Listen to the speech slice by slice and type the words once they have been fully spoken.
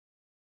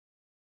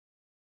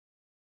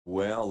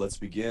Well, let's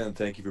begin.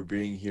 Thank you for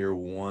being here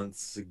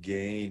once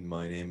again.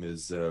 My name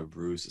is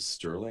Bruce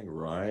Stirling,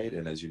 right?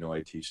 And as you know,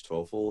 I teach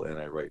TOEFL and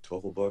I write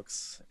TOEFL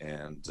books,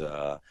 and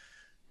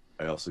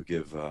I also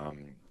give a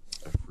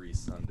free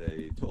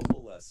Sunday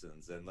TOEFL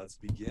lessons. And let's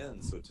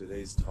begin. So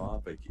today's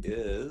topic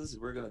is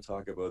we're going to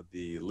talk about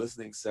the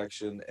listening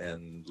section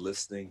and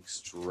listening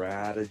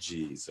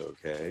strategies,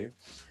 okay?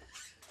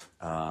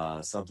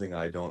 Something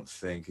I don't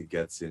think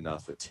gets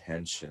enough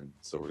attention.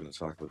 So we're going to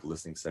talk about the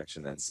listening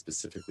section and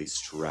specifically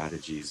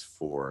strategies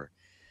for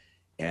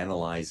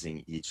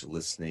analyzing each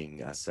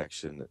listening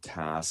section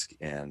task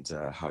and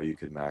how you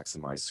can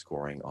maximize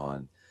scoring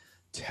on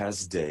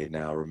test day.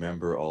 Now,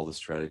 remember, all the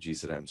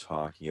strategies that I'm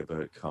talking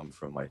about come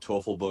from my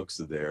TOEFL books.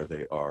 There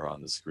they are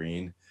on the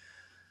screen.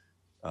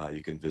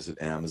 You can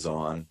visit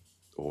Amazon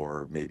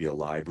or maybe a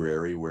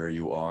library where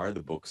you are.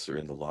 The books are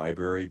in the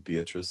library.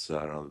 Beatrice,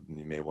 I don't know,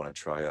 you may want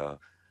to try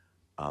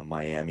a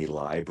Miami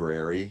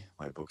library.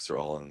 My books are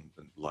all in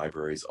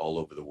libraries all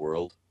over the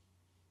world.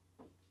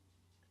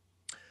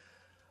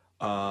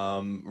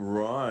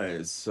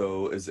 Right.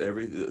 So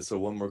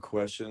one more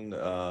question.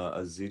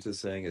 Azita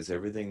saying, is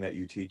everything that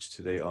you teach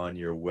today on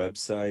your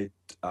website?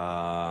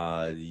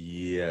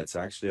 Yeah, it's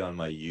actually on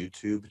my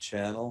YouTube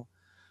channel,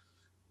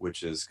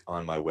 which is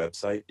on my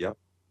website. Yep.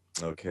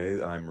 Okay,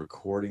 I'm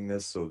recording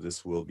this, so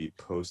this will be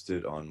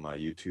posted on my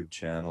YouTube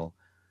channel,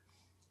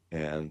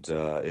 and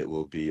it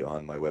will be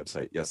on my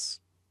website. Yes.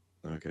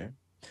 Okay.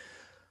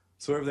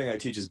 So everything I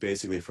teach is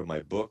basically from my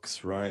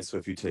books, right? So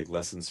if you take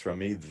lessons from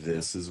me,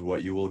 this is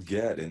what you will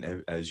get.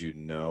 And as you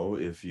know,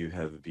 if you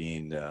have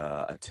been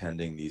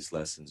attending these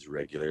lessons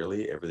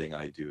regularly, everything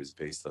I do is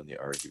based on the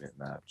argument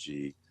map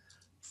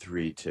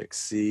G3 tick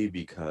C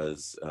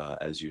because,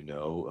 as you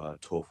know,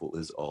 TOEFL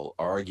is all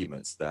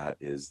arguments. That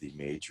is the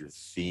major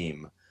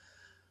theme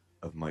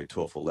of my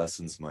TOEFL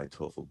lessons, my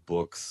TOEFL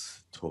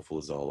books. TOEFL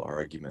is all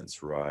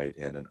arguments, right?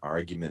 And an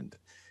argument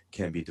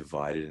can be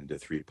divided into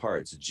three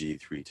parts,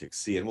 G3 tick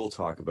C. And we'll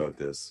talk about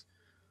this.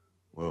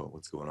 Whoa,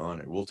 what's going on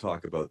here? We'll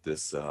talk about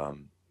this.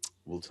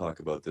 We'll talk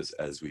about this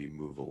as we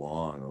move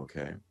along,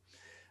 okay?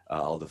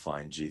 I'll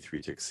define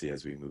G3 tick C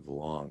as we move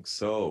along.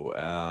 So,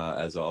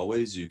 as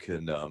always, you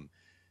can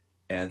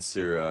ask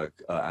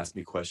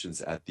me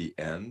questions at the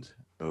end,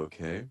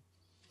 okay?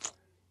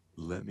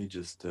 Let me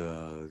just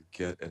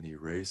get an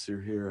eraser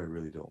here. I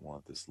really don't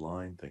want this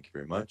line. Thank you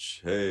very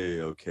much.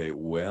 Hey, okay.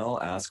 Well,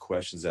 ask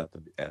questions at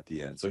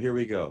the end. So here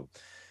we go.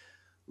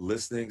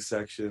 Listening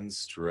section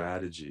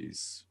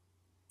strategies.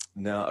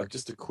 Now,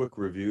 just a quick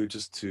review,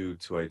 just to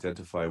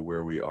identify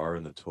where we are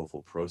in the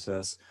TOEFL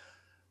process.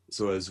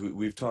 So as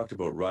we've talked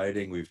about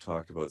writing, we've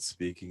talked about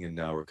speaking, and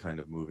now we're kind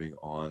of moving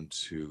on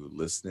to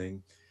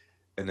listening.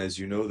 And as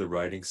you know, the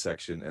writing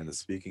section and the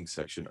speaking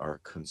section are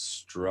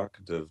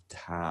constructive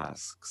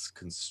tasks.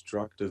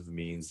 Constructive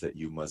means that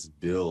you must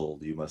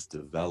build, you must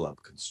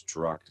develop.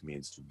 Construct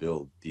means to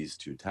build these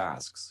two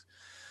tasks.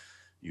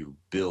 You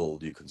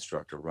build, you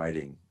construct a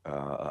writing,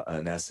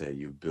 an essay,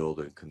 you build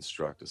and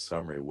construct a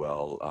summary.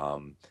 Well,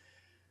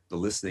 the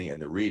listening and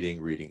the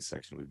reading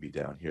section would be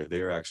down here.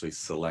 They are actually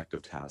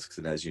selective tasks.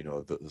 And as you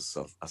know,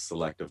 a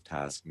selective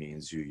task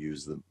means you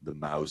use the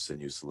mouse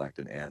and you select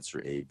an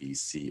answer A, B,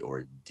 C,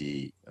 or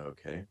D.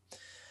 Okay.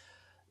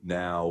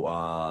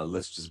 Now,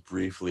 let's just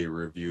briefly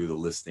review the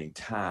listening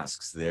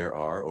tasks. There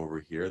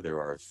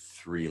are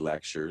three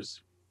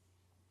lectures.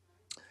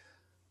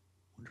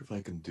 Wonder if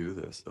I can do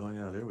this. Oh,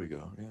 yeah, there we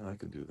go. Yeah, I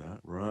can do that.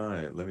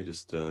 Right. Let me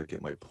just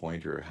get my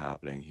pointer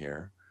happening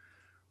here.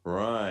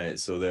 Right.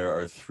 So there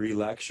are three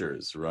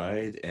lectures,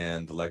 right?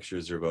 And the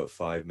lectures are about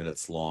 5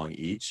 minutes long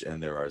each,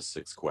 and there are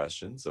six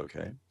questions.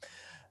 Okay.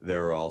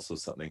 There are also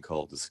something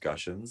called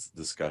discussions.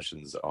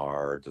 Discussions,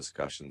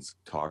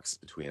 talks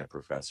between a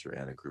professor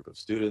and a group of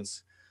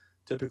students.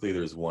 Typically,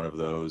 there's one of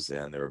those,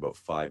 and there are about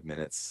 5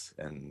 minutes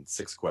and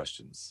six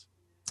questions.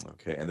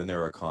 Okay. And then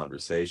there are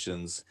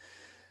conversations.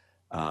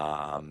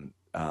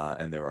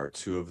 And there are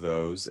two of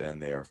those,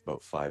 and they are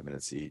about 5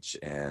 minutes each,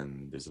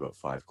 and there's about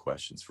five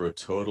questions for a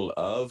total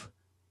of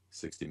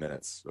 60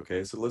 minutes.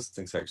 Okay, so the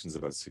listening section is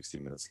about 60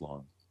 minutes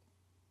long.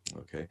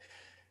 Okay,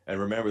 and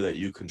remember that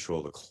you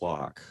control the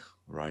clock,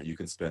 right? You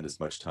can spend as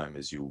much time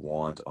as you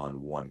want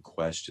on one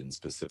question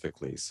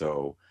specifically.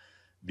 So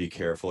be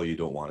careful. You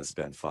don't want to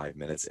spend 5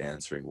 minutes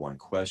answering one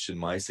question.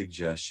 My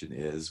suggestion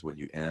is when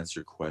you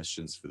answer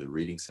questions for the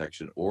reading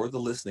section or the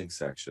listening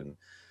section,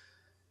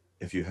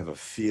 if you have a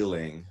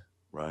feeling,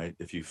 right?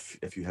 If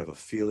you have a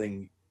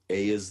feeling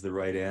A is the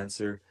right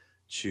answer,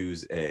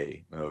 choose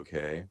A,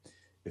 okay?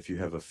 If you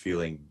have a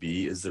feeling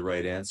B is the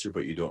right answer,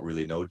 but you don't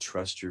really know,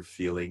 trust your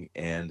feeling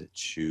and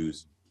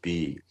choose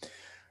B.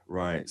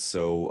 Right.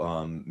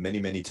 So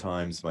many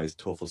times my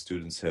TOEFL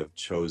students have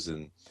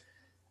chosen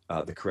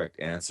the correct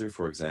answer.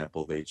 For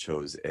example, they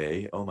chose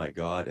A. Oh my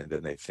God! And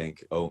then they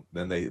think,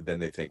 then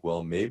they think,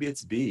 well, maybe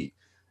it's B,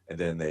 and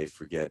then they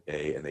forget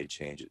A and they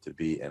change it to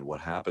B. And what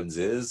happens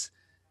is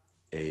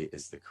A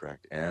is the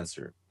correct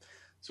answer.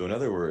 So, in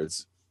other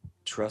words,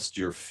 trust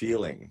your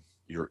feeling,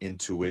 your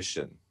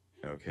intuition.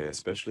 Okay,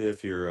 especially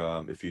if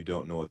if you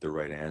don't know what the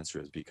right answer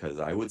is, because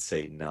I would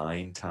say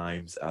 9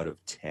 times out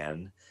of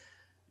 10,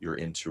 your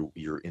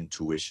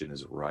intuition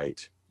is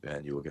right,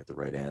 and you will get the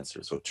right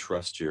answer. So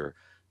trust your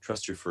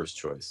first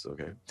choice.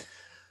 Okay.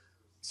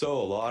 So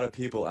a lot of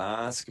people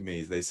ask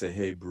me, they say,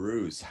 "Hey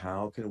Bruce,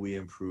 how can we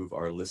improve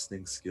our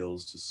listening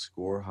skills to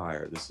score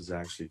higher?" This is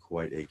actually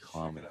quite a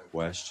common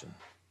question.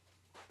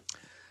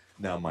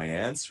 Now, my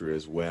answer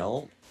is,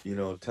 well,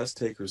 test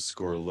takers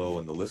score low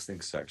in the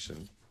listening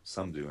section.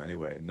 Some do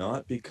anyway,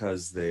 not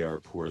because they are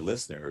poor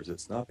listeners.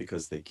 It's not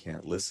because they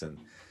can't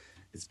listen.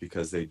 It's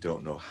because they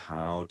don't know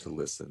how to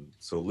listen.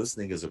 So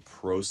listening is a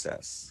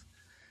process.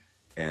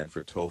 And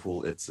for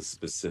TOEFL, it's a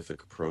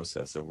specific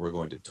process. And we're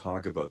going to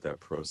talk about that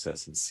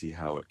process and see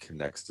how it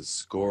connects to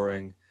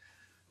scoring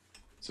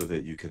so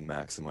that you can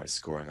maximize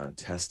scoring on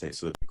test day.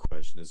 So the big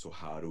question is, so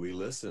how do we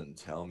listen?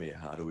 Tell me,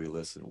 how do we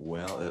listen?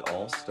 Well, it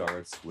all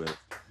starts with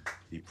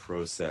the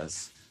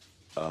process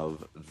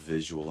of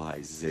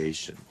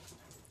visualization.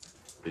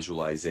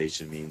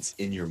 Visualization means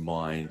in your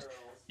mind,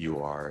 you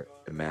are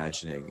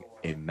imagining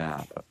a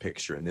map, a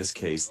picture. In this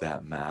case,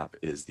 that map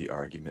is the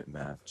argument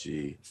map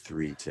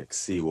G3 tick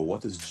C. Well,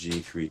 what does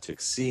G3 tick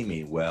C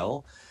mean?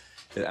 Well,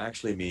 it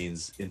actually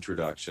means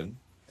introduction,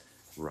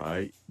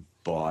 right?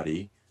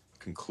 Body,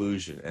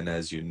 conclusion. And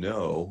as you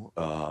know,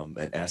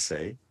 an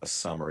essay, a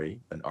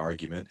summary, an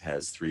argument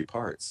has 3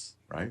 parts,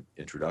 right?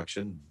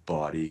 Introduction,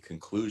 body,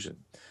 conclusion,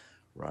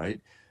 right?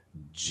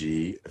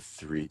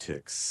 G3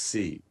 tick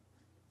C.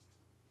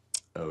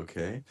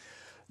 Okay.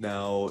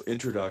 Now,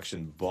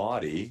 introduction,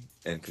 body,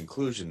 and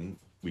conclusion,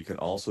 we can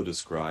also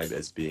describe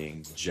as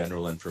being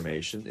general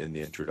information in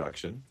the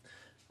introduction,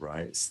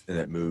 right? And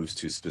it moves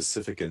to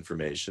specific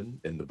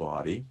information in the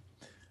body,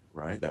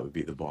 right? That would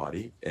be the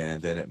body.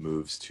 And then it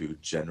moves to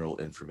general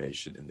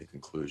information in the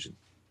conclusion,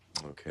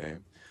 okay?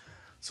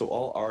 So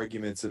all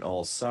arguments and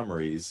all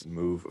summaries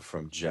move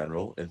from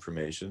general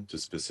information to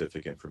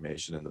specific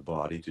information in the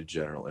body to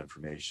general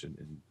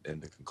information in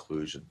the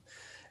conclusion.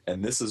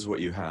 And this is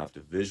what you have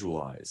to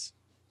visualize.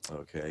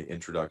 Okay,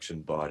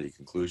 introduction, body,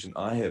 conclusion.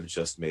 I have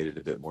just made it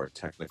a bit more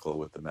technical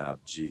with the map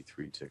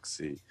G3 tick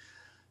C.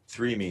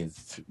 Three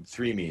means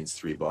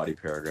 3 body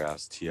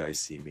paragraphs.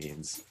 TIC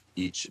means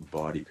each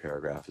body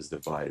paragraph is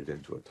divided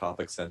into a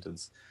topic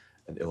sentence,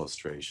 an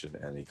illustration,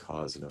 and a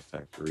cause and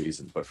effect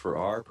reason. But for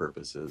our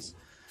purposes,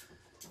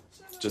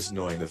 just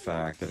knowing the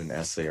fact that an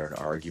essay or an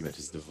argument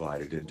is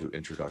divided into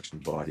introduction,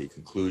 body,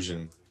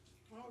 conclusion,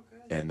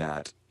 and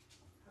that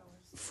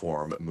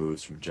form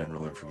moves from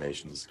general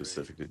information to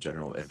specific to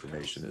general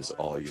information is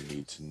all you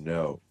need to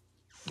know.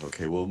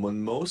 Okay, well,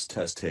 when most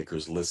test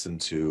takers listen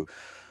to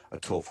a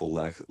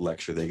TOEFL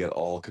lecture, they get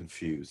all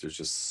confused. There's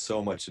just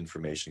so much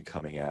information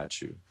coming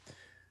at you.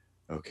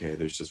 Okay,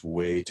 there's just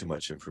way too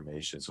much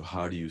information. So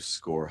how do you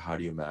score? How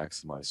do you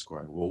maximize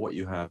scoring? Well, what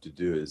you have to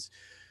do is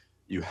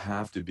you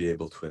have to be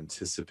able to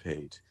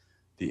anticipate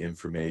the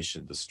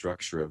information, the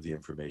structure of the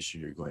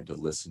information you're going to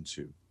listen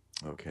to.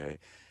 Okay,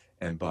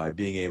 and by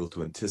being able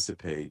to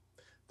anticipate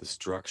the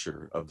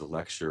structure of the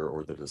lecture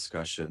or the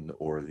discussion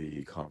or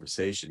the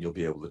conversation, you'll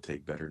be able to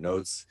take better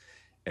notes.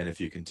 And if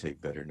you can take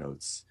better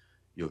notes,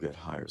 you'll get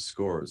higher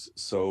scores.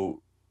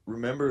 So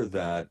remember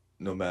that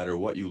no matter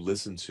what you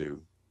listen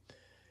to,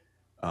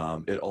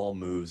 it all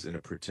moves in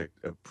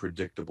a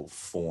predictable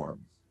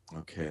form.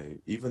 Okay,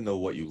 even though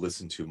what you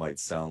listen to might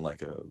sound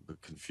like a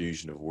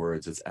confusion of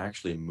words, it's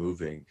actually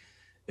moving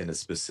in a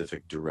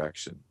specific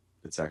direction.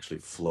 It's actually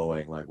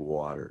flowing like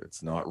water.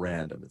 It's not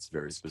random, it's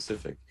very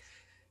specific.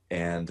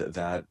 And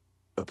that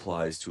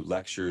applies to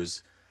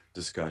lectures,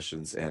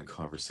 discussions, and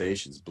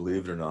conversations.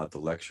 Believe it or not, the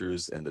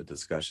lectures and the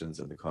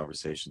discussions and the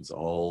conversations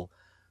all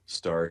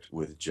start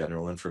with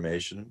general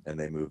information and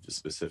they move to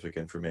specific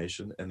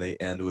information and they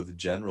end with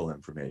general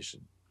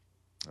information.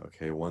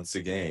 Okay, once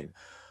again,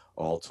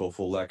 all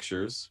TOEFL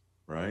lectures,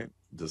 right?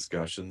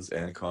 Discussions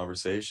and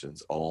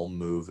conversations all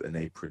move in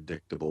a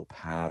predictable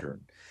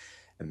pattern.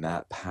 And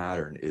that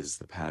pattern is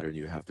the pattern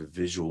you have to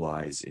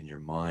visualize in your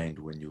mind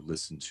when you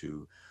listen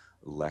to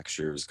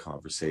lectures,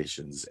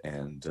 conversations,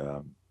 and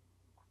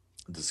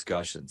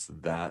discussions.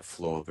 That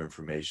flow of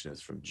information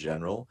is from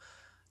general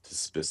to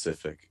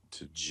specific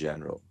to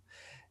general.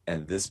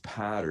 And this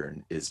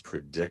pattern is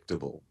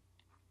predictable.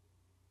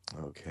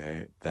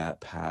 Okay,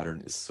 that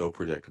pattern is so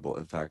predictable.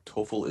 In fact,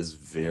 TOEFL is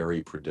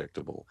very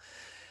predictable.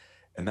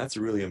 And that's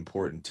a really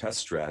important test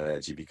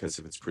strategy because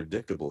if it's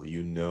predictable,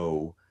 you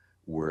know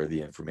where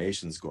the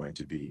information is going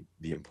to be,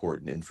 the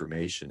important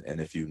information.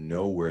 And if you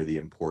know where the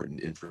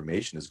important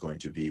information is going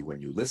to be when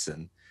you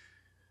listen,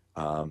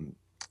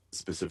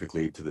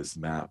 specifically to this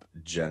map,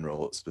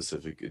 general,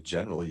 specific,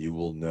 general, you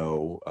will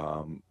know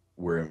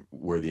where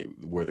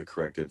the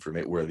correct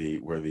information, where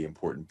the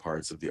important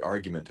parts of the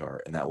argument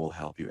are, and that will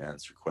help you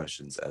answer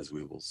questions as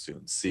we will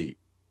soon see.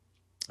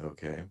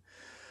 Okay.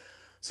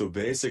 So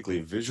basically,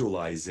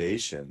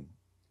 visualization,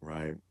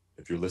 right?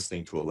 If you're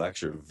listening to a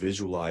lecture,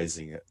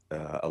 visualizing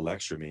a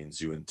lecture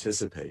means you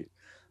anticipate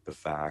the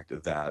fact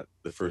that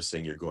the first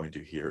thing you're going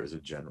to hear is a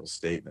general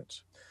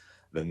statement.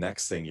 The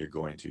next thing you're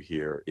going to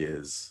hear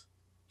is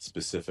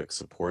specific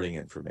supporting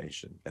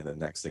information, and the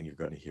next thing you're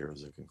going to hear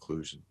is a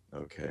conclusion.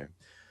 Okay,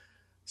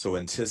 so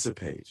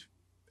anticipate.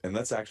 And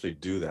let's actually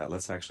do that.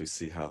 Let's actually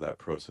see how that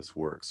process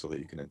works so that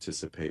you can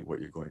anticipate what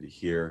you're going to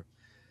hear,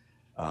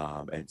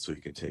 and so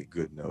you can take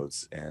good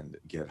notes and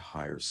get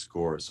higher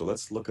scores. So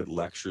let's look at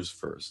lectures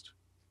first.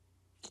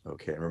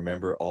 Okay, and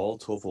remember, all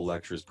TOEFL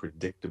lectures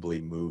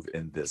predictably move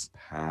in this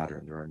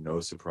pattern. There are no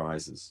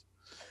surprises.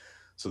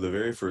 So the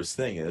very first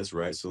thing is,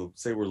 right, so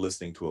say we're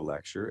listening to a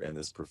lecture and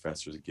this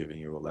professor is giving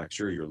you a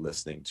lecture. You're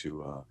listening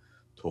to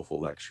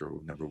TOEFL lecture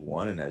number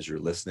 1, and as you're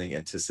listening,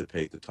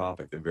 anticipate the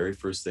topic. The very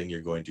first thing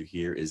you're going to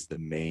hear is the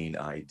main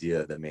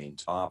idea, the main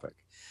topic.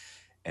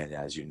 And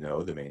as you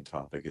know, the main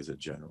topic is a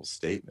general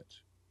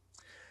statement.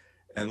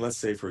 And let's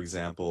say, for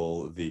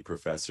example, the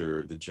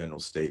professor, the general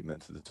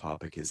statement, the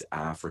topic is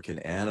African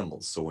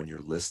animals. So when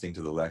you're listening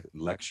to the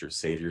lecture,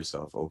 say to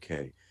yourself,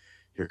 okay,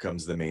 here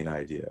comes the main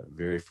idea.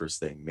 Very first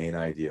thing, main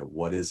idea.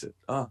 What is it?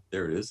 Ah,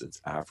 there it is.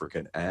 It's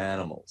African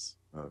animals.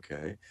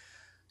 Okay.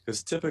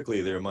 Because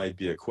typically there might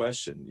be a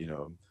question,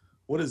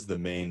 what is the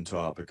main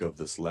topic of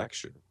this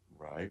lecture,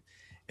 right?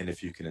 And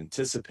if you can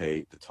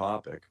anticipate the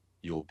topic,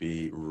 you'll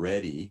be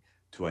ready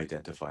to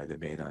identify the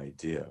main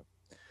idea.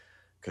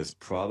 Because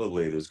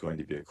probably there's going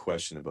to be a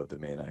question about the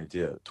main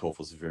idea.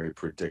 TOEFL's very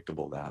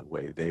predictable that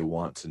way. They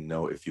want to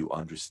know if you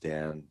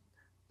understand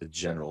the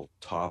general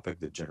topic,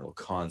 the general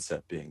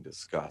concept being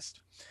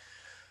discussed.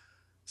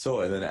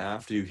 So, and then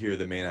after you hear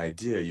the main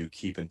idea, you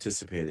keep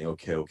anticipating,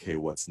 okay,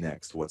 what's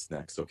next? What's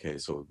next? Okay,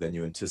 so then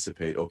you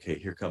anticipate, okay,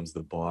 here comes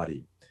the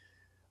body.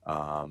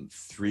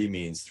 3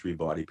 means 3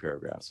 body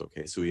paragraphs.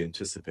 Okay, so we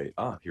anticipate,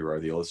 here are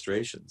the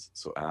illustrations.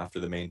 So after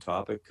the main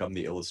topic come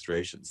the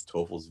illustrations.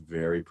 TOEFL's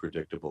very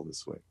predictable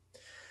this way.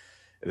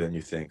 And then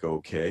you think,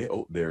 okay,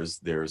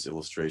 there's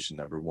illustration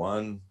number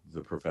 1.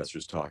 The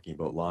professor's talking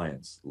about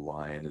lions.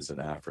 Lion is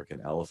an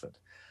African elephant.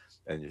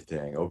 And you're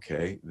saying,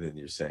 okay, then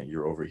you're saying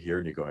you're over here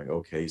and you're going,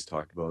 okay, he's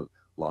talked about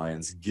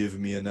lions. Give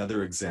me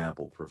another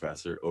example,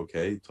 professor.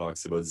 Okay,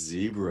 talks about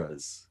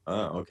zebras.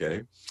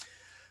 Okay.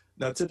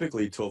 Now,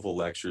 typically TOEFL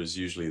lectures,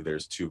 usually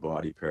there's 2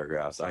 body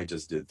paragraphs. I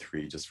just did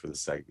 3 just for the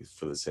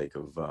sake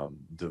of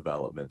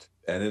development.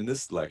 And in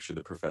this lecture,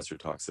 the professor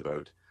talks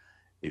about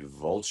a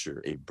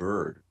vulture, a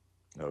bird.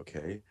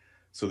 Okay,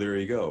 so there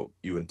you go.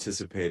 You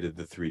anticipated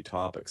the 3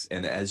 topics.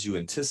 And as you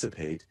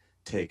anticipate,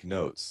 take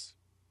notes.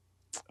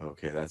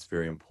 Okay, that's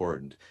very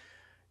important.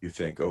 You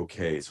think,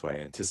 okay, so I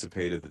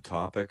anticipated the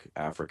topic,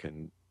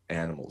 African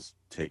animals.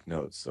 Take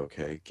notes,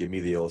 okay? Give me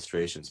the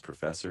illustrations,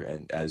 professor.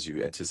 And as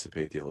you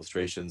anticipate the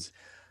illustrations,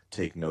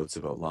 take notes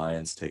about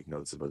lions, take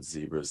notes about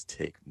zebras,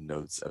 take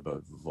notes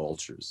about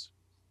vultures,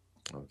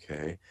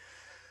 okay?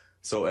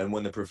 So, and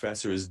when the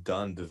professor is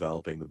done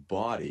developing the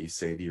body,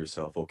 say to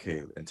yourself,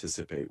 okay,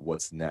 anticipate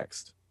what's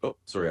next. Oh,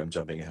 sorry, I'm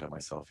jumping ahead of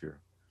myself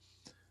here.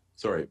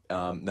 Sorry.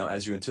 Now,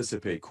 as you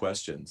anticipate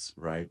questions,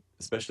 right,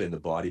 especially in the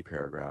body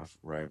paragraph,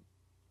 right,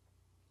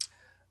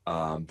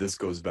 this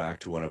goes back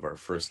to one of our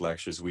first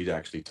lectures. We'd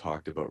actually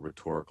talked about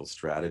rhetorical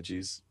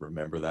strategies.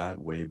 Remember that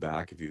way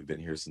back? If you've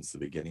been here since the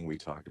beginning, we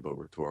talked about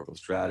rhetorical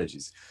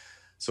strategies.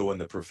 So when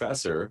the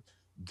professor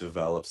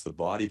develops the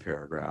body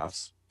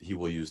paragraphs, he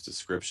will use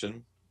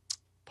description,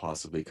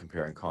 possibly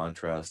compare and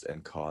contrast,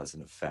 and cause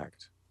and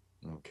effect.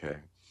 Okay.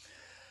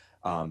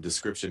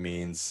 Description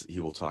means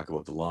he will talk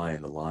about the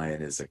lion. The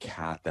lion is a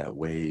cat that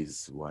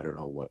weighs, I don't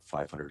know what,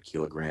 500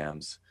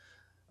 kilograms.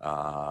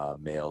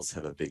 Males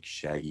have a big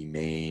shaggy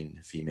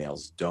mane.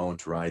 Females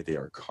don't, right? They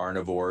are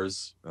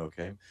carnivores,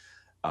 okay?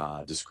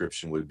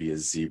 Description would be a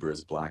zebra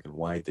is black and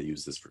white. They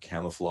use this for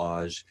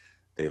camouflage.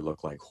 They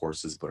look like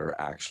horses, but are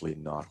actually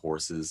not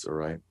horses, all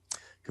right?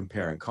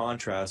 Compare and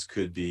contrast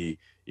could be,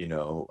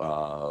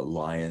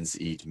 lions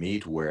eat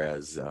meat,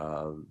 whereas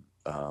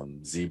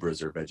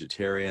zebras are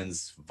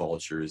vegetarians,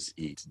 vultures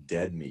eat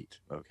dead meat,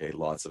 okay?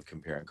 Lots of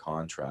compare and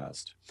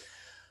contrast.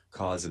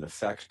 Cause and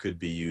effect could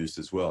be used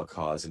as well.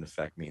 Cause and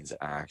effect means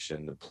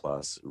action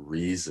plus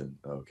reason,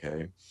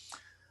 okay?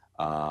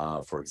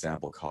 For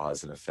example,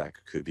 cause and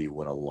effect could be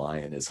when a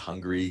lion is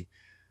hungry,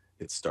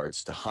 it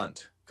starts to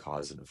hunt,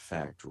 cause and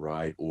effect,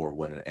 right? Or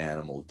when an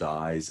animal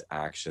dies,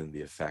 action,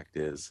 the effect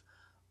is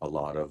a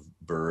lot of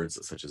birds,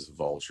 such as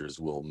vultures,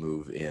 will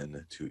move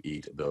in to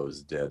eat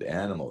those dead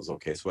animals.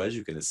 Okay, so as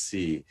you can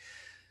see,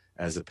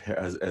 as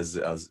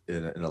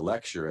in a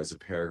lecture, as a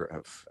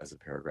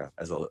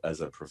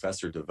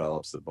professor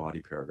develops the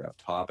body paragraph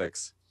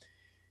topics,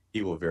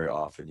 he will very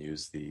often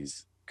use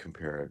these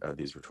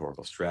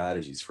rhetorical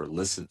strategies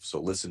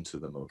listen to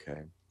them,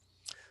 okay?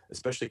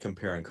 Especially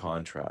compare and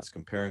contrast.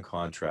 Compare and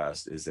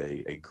contrast is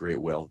a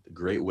great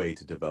way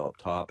to develop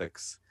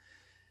topics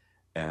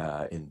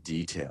in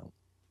detail.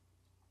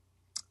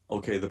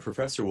 Okay, the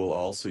professor will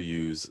also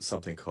use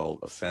something called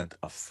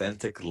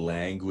authentic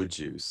language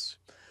use.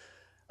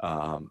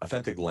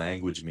 Authentic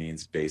language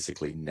means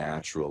basically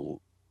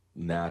natural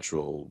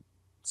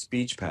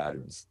speech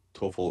patterns.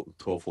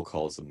 TOEFL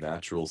calls them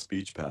natural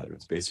speech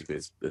patterns. Basically,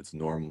 it's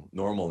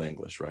normal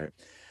English, right?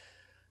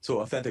 So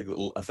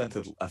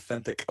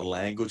authentic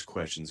language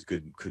questions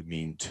could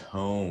mean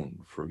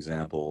tone. For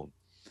example,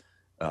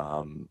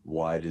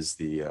 why does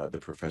the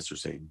professor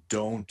say,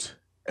 "Don't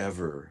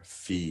ever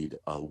feed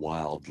a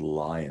wild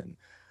lion"?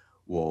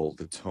 Well,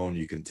 the tone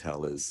you can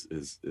tell is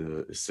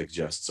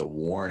suggests a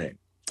warning.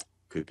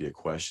 Could be a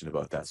question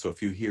about that. So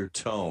if you hear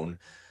tone,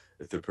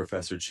 if the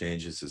professor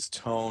changes his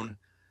tone,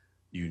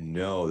 you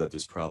know that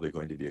there's probably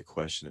going to be a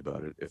question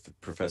about it. If the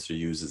professor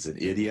uses an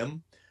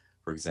idiom,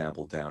 for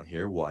example, down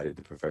here, why did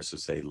the professor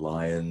say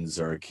lions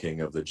are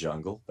king of the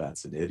jungle?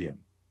 That's an idiom.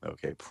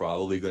 Okay,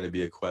 probably going to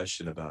be a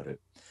question about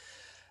it.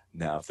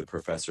 Now, if the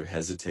professor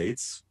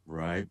hesitates,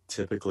 right,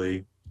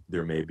 typically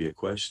there may be a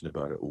question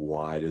about it.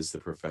 Why does the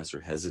professor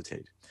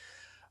hesitate?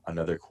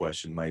 Another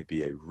question might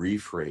be a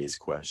rephrase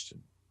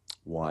question.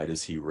 Why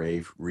does he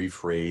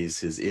rephrase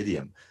his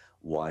idiom?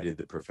 Why did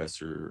the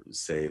professor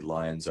say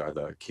lions are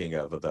the king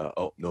of the,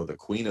 oh, no, the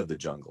queen of the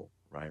jungle,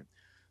 right?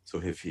 So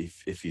if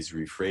he's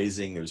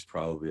rephrasing, there's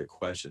probably a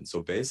question.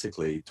 So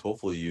basically,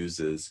 TOEFL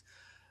uses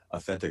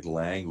authentic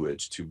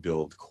language to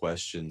build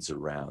questions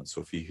around.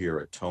 So if you hear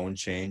a tone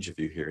change, if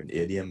you hear an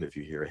idiom, if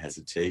you hear a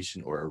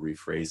hesitation or a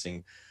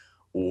rephrasing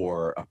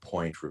or a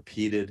point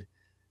repeated,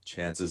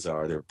 chances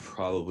are they're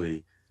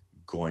probably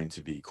going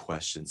to be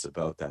questions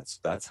about that. So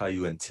that's how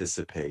you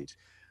anticipate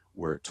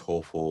where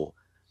TOEFL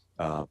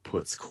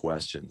puts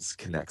questions,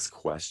 connects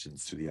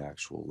questions to the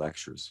actual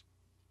lectures,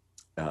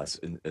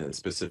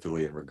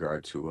 specifically in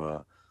regard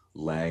to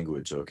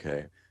language,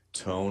 okay?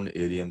 Tone,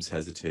 idioms,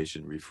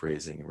 hesitation,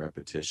 rephrasing, and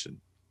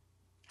repetition,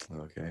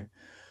 okay?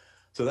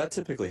 So that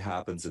typically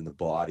happens in the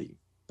body,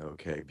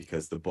 okay?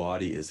 Because the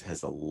body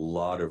has a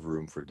lot of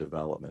room for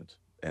development,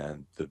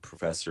 and the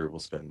professor will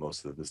spend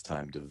most of his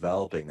time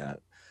developing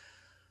that.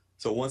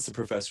 So once the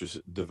professor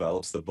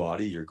develops the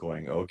body, you're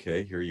going,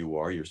 okay, here you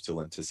are, you're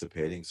still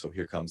anticipating. So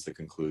here comes the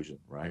conclusion,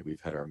 right? We've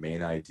had our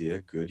main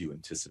idea. Good, you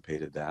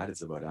anticipated that.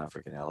 It's about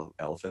African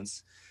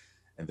elephants.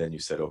 And then you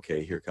said,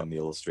 okay, here come the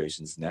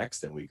illustrations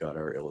next. And we got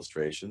our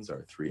illustrations,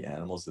 our three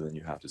animals. And then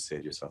you have to say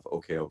to yourself,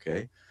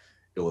 okay,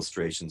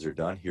 illustrations are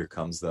done. Here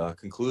comes the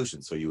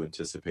conclusion. So you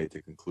anticipate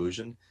the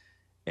conclusion,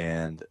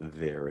 and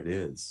there it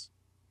is.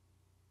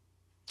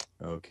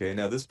 Okay,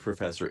 now this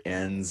professor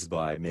ends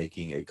by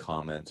making a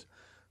comment,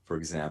 for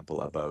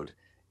example, about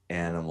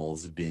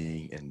animals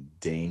being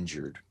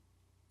endangered.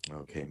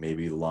 Okay,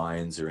 maybe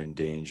lions are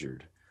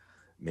endangered.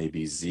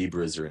 Maybe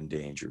zebras are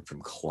endangered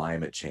from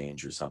climate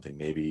change or something.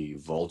 Maybe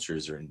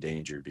vultures are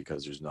endangered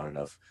because there's not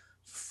enough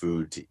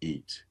food to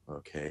eat.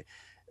 Okay,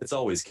 it's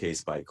always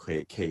case by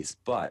case,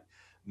 but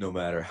no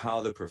matter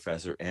how the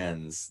professor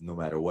ends, no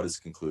matter what his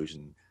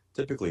conclusion,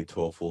 typically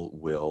TOEFL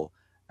will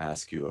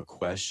ask you a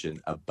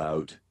question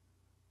about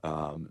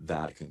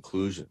that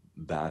conclusion.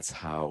 That's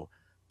how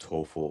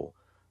TOEFL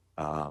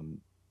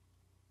um,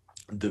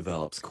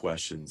 develops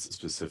questions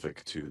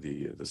specific to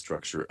the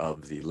structure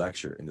of the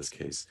lecture. In this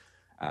case,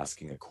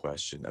 asking a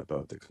question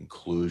about the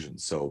conclusion.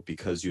 So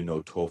because you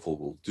know TOEFL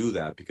will do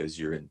that,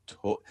 because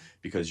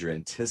because you're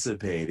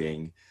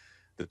anticipating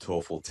the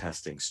TOEFL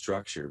testing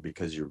structure,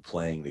 because you're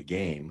playing the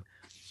game,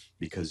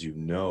 because you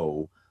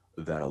know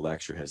that a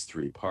lecture has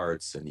three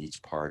parts and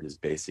each part is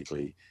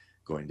basically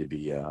going to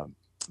be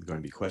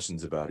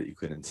questions about it. You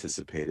can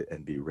anticipate it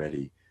and be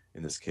ready.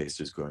 In this case,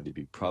 there's going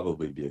to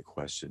probably be a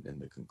question in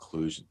the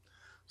conclusion.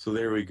 So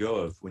there we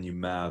go. When you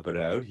map it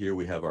out, here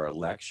we have our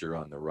lecture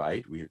on the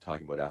right. We are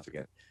talking about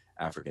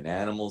African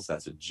animals.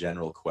 That's a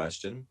general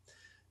question.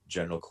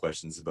 General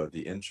questions about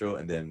the intro,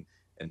 and then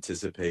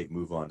anticipate,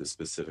 move on to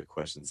specific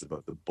questions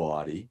about the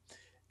body,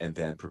 and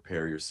then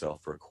prepare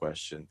yourself for a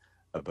question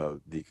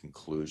about the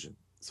conclusion.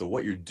 So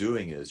what you're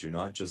doing is you're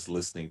not just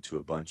listening to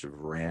a bunch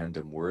of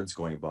random words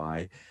going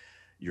by,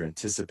 you're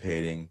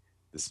anticipating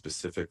the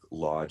specific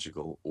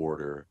logical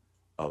order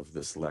of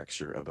this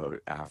lecture about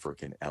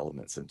African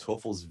elements. And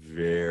TOEFL's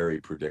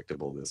very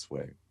predictable this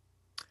way.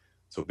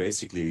 So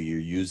basically, you're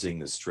using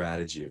the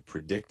strategy of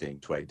predicting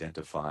to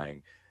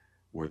identifying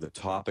where the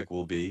topic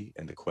will be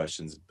and the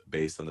questions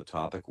based on the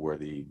topic, where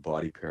the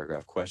body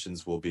paragraph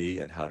questions will be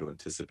and how to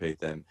anticipate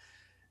them,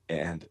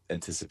 and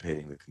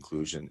anticipating the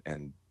conclusion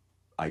and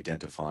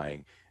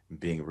identifying,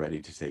 being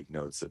ready to take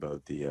notes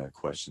about the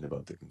question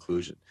about the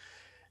conclusion.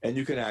 And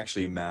you can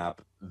actually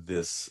map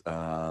this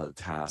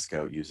task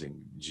out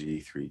using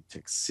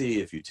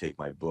G3TIC-C. If you take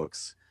my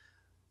books,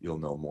 you'll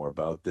know more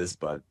about this,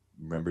 but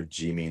remember,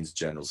 G means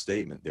general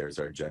statement. There's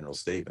our general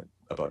statement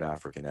about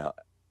African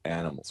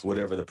animals,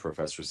 whatever the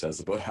professor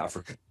says about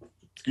African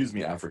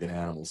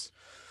animals.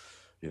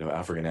 You know,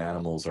 African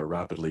animals are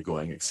rapidly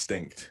going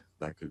extinct.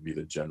 That could be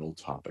the general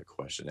topic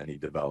question. And he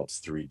develops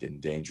three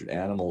endangered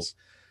animals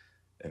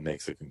and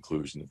makes a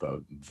conclusion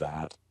about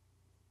that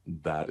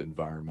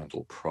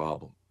environmental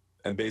problem.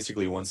 And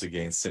basically, once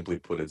again, simply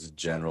put, it's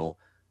general,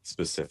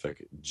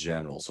 specific,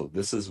 general. So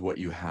this is what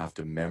you have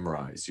to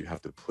memorize. You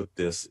have to put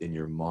this in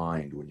your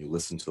mind when you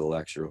listen to the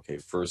lecture. Okay,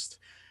 first,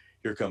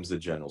 here comes the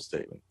general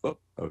statement. Oh,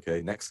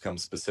 okay, next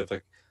comes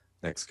specific,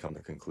 next come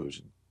the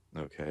conclusion.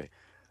 Okay,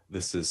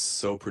 This is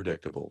so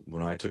predictable.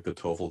 When I took the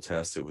TOEFL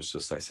test, it was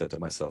just, I said to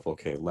myself,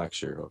 okay,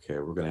 lecture. Okay,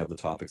 we're going to have the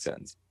topic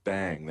sentence.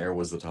 Bang, there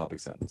was the topic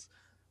sentence.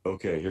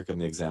 Okay, here come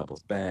the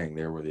examples. Bang,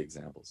 there were the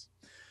examples.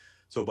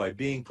 So by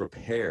being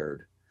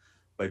prepared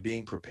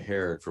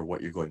for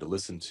what you're going to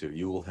listen to,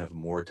 you will have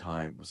more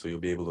time. So you'll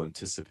be able to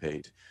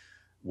anticipate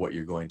what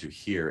you're going to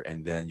hear,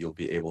 and then you'll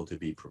be able to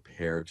be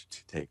prepared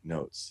to take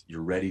notes.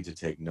 You're ready to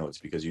take notes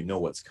because you know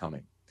what's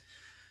coming.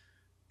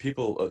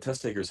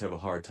 Test takers have a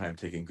hard time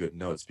taking good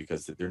notes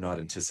because they're not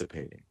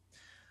anticipating.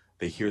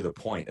 They hear the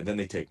point and then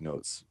they take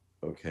notes.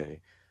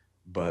 Okay.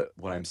 But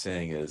what I'm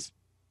saying is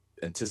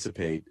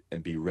anticipate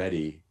and be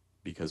ready,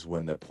 because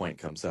when the point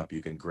comes up,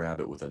 you can grab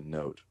it with a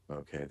note.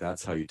 Okay.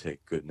 That's how you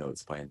take good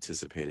notes, by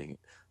anticipating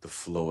the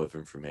flow of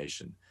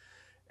information.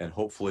 And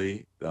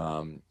hopefully,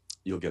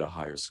 you'll get a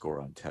higher score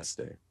on test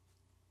day.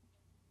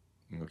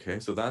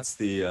 Okay. So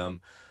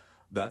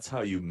that's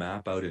how you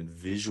map out and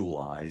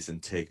visualize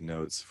and take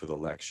notes for the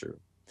lecture.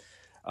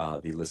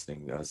 The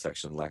listening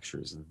section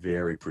lectures,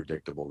 very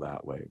predictable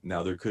that way.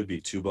 Now, there could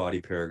be two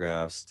body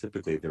paragraphs.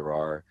 Typically, there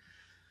are,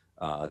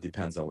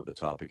 depends on what the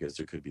topic is.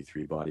 There could be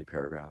three body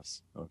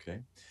paragraphs. Okay.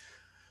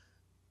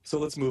 So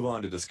let's move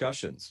on to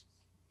discussions.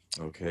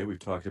 Okay. We've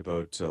talked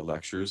about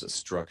lectures,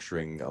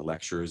 structuring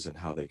lectures and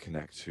how they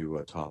connect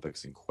to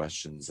topics and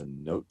questions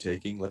and note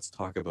taking. Let's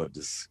talk about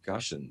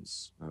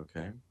discussions.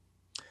 Okay.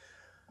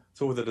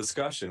 So with a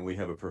discussion, we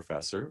have a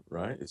professor,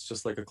 right? It's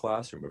just like a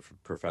classroom. A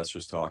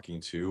professor's talking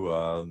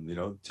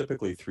to,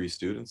 typically three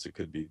students. It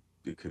could be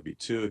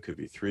two, it could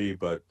be three,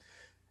 but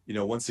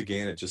once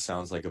again, it just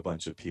sounds like a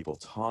bunch of people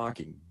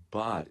talking.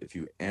 But if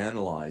you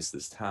analyze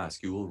this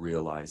task, you will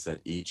realize that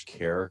each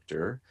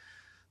character,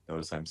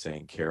 notice I'm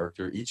saying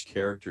character, each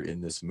character in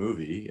this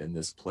movie, in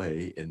this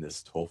play, in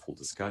this TOEFL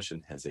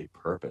discussion has a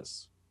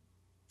purpose.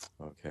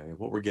 Okay,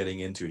 what we're getting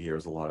into here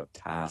is a lot of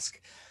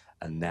task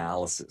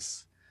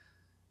analysis.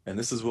 And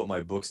this is what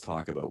my books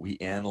talk about. We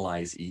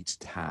analyze each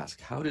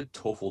task. How did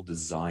TOEFL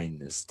design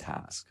this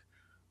task?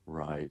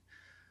 Right,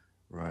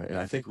 right. And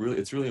I think really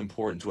it's really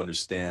important to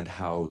understand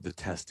how the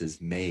test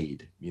is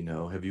made.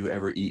 Have you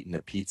ever eaten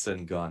a pizza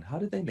and gone, how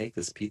did they make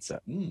this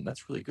pizza?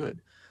 That's really good.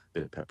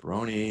 Bit of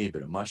pepperoni,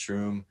 bit of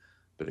mushroom,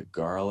 bit of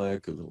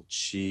garlic, a little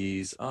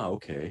cheese.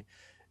 Okay.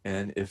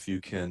 And if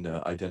you can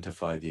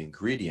identify the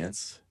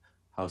ingredients,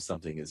 how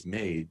something is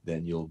made,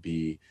 then you'll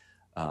be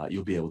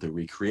able to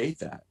recreate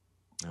that.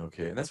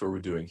 Okay, and that's what we're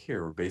doing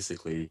here. We're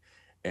basically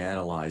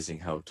analyzing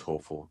how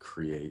TOEFL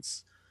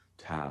creates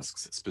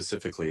tasks,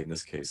 specifically in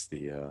this case,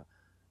 the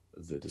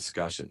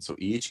discussion. So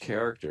each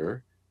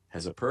character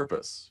has a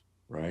purpose,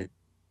 right?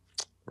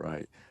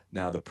 Right.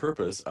 Now the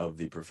purpose of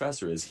the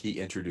professor is he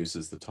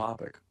introduces the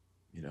topic.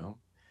 You know,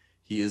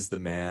 he is the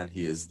man.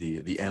 He is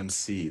the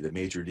MC, the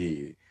major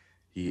D.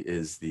 He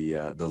is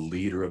the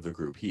leader of the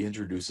group. He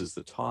introduces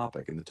the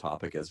topic, and the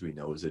topic, as we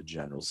know, is a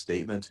general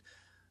statement.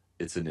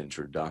 It's an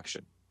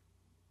introduction.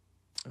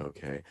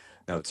 Okay.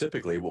 Now,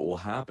 typically, what will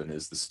happen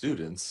is the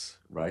students,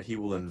 right? He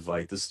will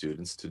invite the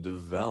students to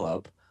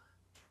develop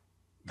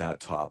that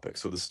topic.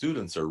 So the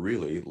students are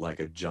really like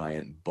a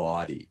giant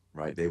body,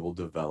 right? They will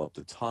develop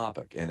the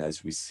topic. And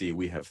as we see,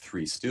 we have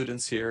three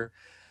students here,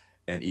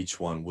 and each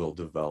one will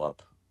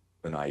develop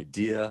an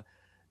idea,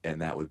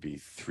 and that would be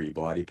three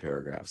body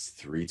paragraphs,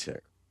 three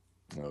tick.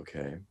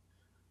 Okay.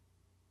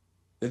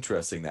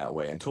 Interesting that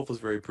way. And TOEFL is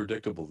very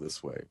predictable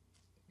this way.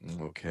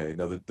 Okay,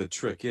 now the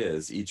trick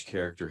is each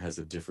character has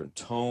a different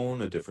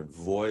tone, a different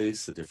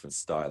voice, a different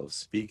style of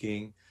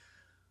speaking.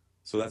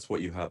 So that's what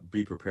you have,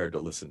 be prepared to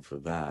listen for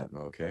that.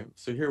 Okay,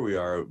 so here we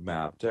are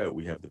mapped out.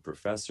 We have the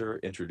professor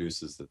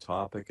introduces the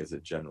topic as a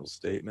general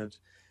statement,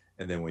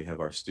 and then we have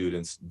our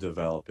students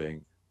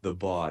developing the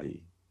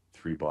body,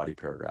 three body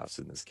paragraphs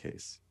in this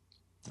case.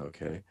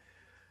 Okay,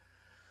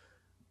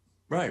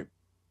 right.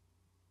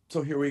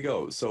 So here we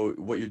go. So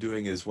what you're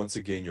doing is, once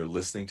again, you're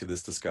listening to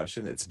this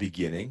discussion. It's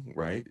beginning,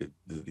 right?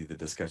 The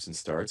discussion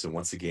starts. And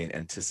once again,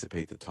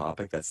 anticipate the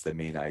topic. That's the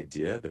main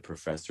idea. The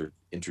professor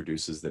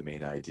introduces the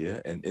main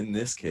idea. And in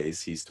this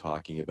case, he's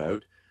talking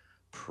about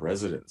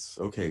presidents.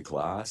 Okay,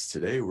 class,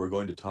 today we're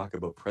going to talk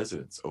about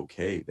presidents.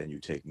 Okay, then you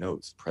take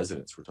notes.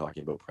 Presidents, we're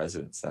talking about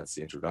presidents. That's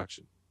the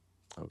introduction.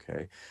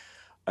 Okay.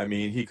 I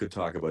mean, he could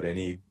talk about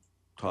any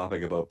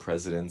topic about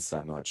presidents.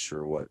 I'm not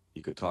sure what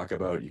you could talk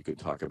about. You could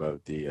talk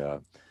about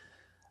the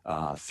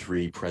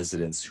three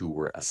presidents who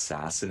were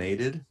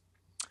assassinated,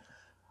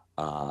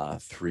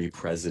 three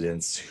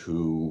presidents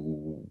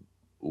who,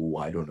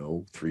 I don't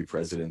know, three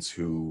presidents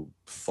who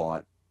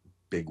fought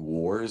big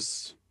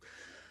wars,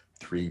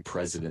 three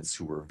presidents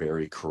who were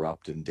very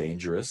corrupt and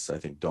dangerous. I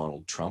think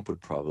Donald Trump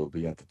would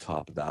probably be at the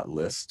top of that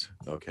list.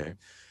 Okay.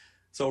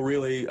 So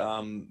really,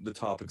 the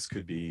topics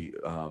could be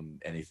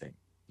anything.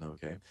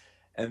 Okay.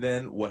 And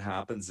then what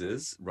happens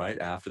is, right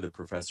after the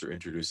professor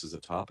introduces a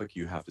topic,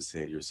 you have to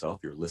say to yourself,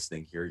 you're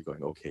listening here, you're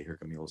going, okay, here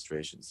come the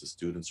illustrations. The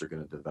students are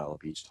going to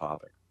develop each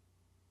topic.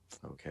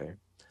 Okay.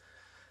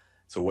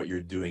 So what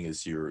you're doing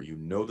is you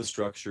know the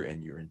structure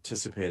and you're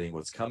anticipating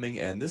what's coming.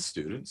 And this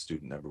student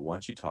number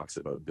one, she talks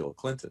about Bill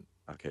Clinton.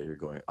 Okay, you're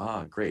going,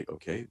 great.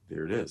 Okay,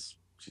 there it is.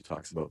 She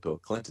talks about Bill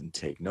Clinton.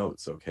 Take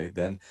notes. Okay,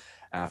 then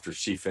after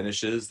she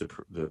finishes,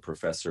 the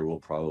professor will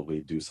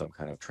probably do some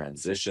kind of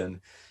transition,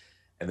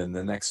 and then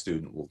the next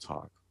student will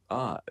talk.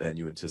 And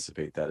you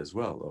anticipate that as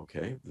well.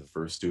 Okay, the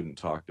first student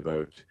talked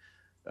about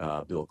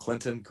Bill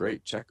Clinton,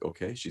 great, check,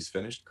 okay, she's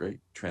finished, great.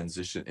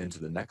 Transition into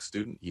the next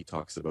student. He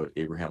talks about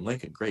Abraham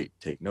Lincoln, great,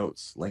 take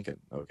notes, Lincoln,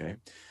 okay.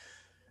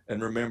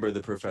 And remember, the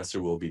professor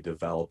will be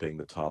developing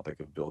the topic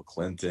of Bill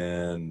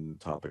Clinton,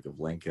 topic of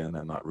Lincoln.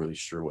 I'm not really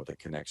sure what the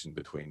connection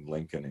between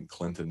Lincoln and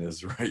Clinton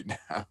is right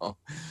now.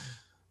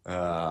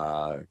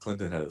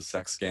 Clinton had a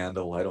sex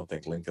scandal. I don't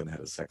think Lincoln had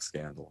a sex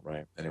scandal,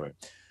 right? Anyway,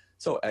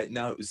 so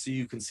now see,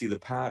 you can see the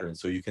pattern,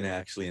 so you can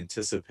actually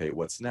anticipate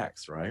what's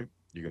next, right?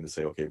 You're going to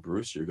say, okay,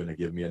 Bruce, you're going to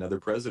give me another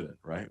president,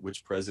 right?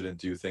 Which president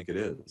do you think it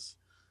is?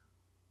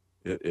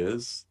 It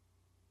is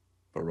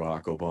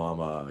Barack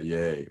Obama.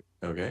 Yay.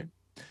 Okay.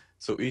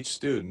 So each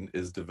student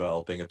is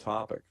developing a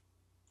topic,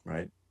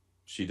 right?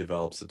 She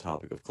develops the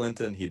topic of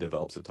Clinton. He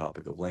develops the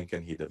topic of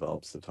Lincoln. He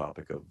develops the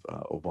topic of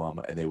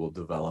Obama, and they will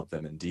develop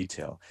them in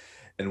detail.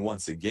 And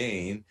once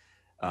again,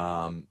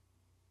 um,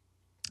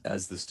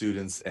 as the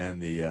students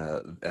and the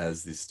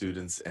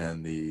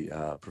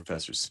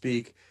professors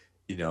speak,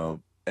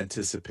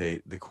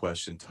 anticipate the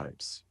question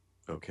types.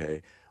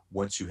 Okay,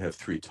 once you have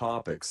three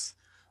topics,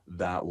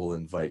 that will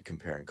invite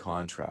compare and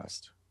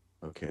contrast.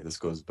 Okay, this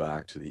goes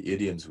back to the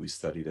idioms we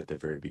studied at the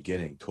very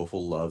beginning.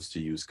 TOEFL loves to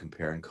use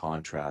compare and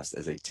contrast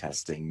as a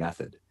testing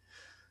method.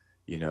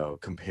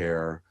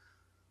 Compare,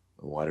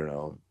 oh, I don't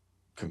know,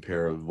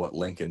 compare what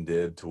Lincoln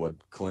did to what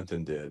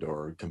Clinton did,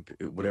 or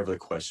whatever the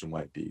question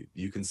might be.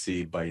 You can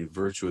see by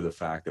virtue of the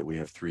fact that we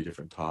have three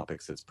different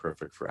topics, it's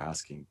perfect for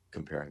asking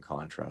compare and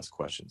contrast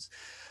questions.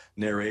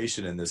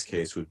 Narration in this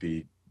case would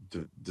be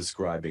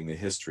describing the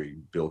history.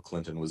 Bill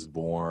Clinton was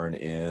born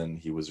in,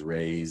 he was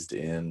raised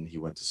in, he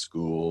went to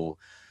school,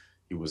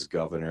 he was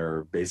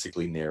governor.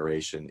 Basically,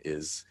 narration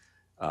is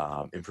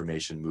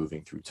information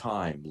moving through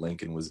time.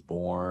 Lincoln was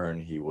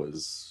born, he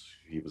was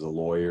a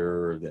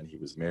lawyer, then he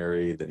was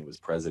married, then he was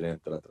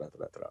president. Da, da, da,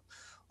 da, da, da.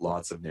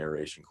 Lots of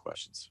narration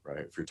questions,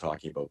 right? If you're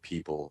talking about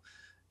people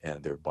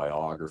and their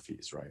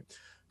biographies, right?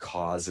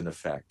 Cause and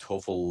effect.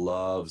 TOEFL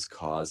loves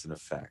cause and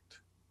effect.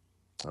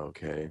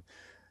 Okay,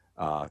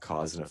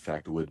 cause and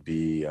effect would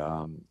be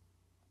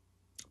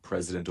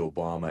President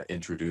Obama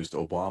introduced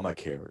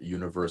Obamacare,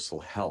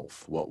 universal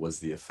health. What was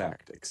the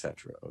effect,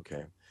 etc.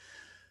 Okay,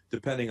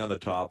 depending on the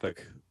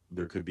topic,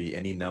 there could be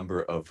any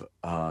number of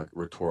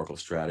rhetorical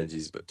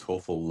strategies, but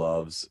TOEFL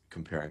loves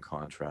compare and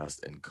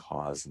contrast and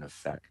cause and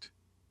effect.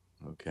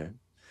 Okay,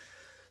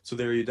 so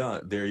there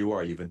you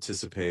are. You've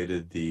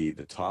anticipated the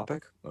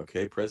topic.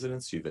 Okay,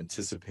 presidents. You've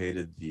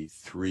anticipated the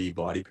three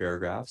body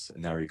paragraphs,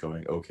 and now you're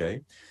going,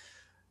 okay,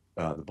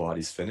 the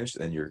body's finished,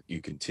 and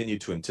you continue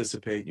to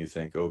anticipate, and you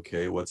think,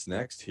 okay, what's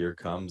next? Here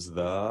comes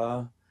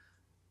the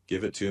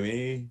give it to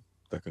me,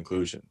 the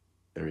conclusion.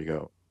 There you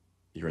go.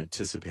 You're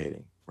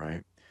anticipating,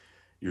 right?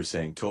 You're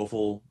saying,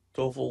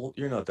 TOEFL,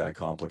 you're not that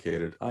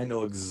complicated. I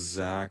know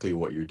exactly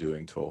what you're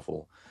doing,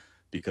 TOEFL,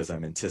 because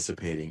I'm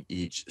anticipating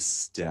each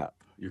step.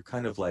 You're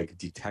kind of like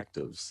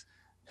detectives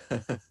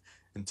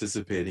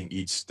anticipating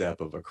each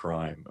step of a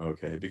crime,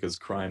 okay? Because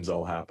crimes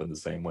all happen the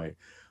same way.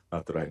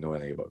 Not that I know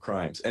anything about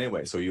crimes.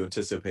 Anyway, so you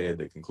anticipated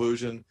the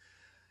conclusion,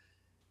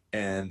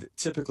 and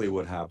typically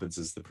what happens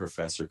is the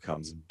professor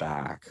comes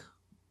back.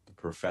 The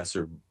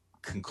professor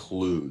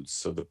concludes.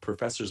 So the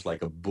professor's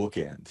like a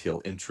bookend.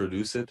 He'll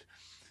introduce it,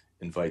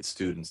 invite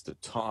students to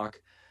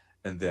talk,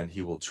 and then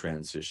he will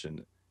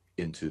transition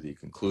into the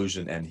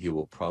conclusion, and he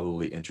will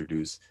probably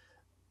introduce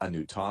a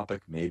new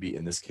topic. Maybe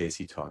in this case,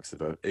 he talks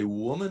about a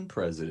woman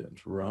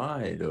president.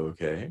 Right,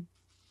 okay.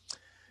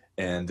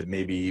 And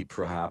maybe,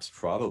 perhaps,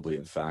 probably,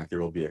 in fact, there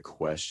will be a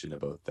question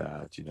about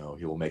that. He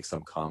will make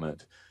some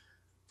comment.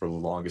 For the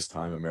longest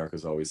time,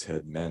 America's always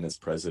had men as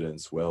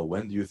presidents. Well,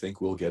 when do you think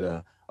we'll get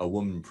a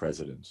woman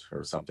president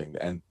or something?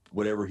 And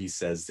whatever he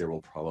says, there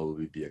will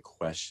probably be a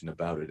question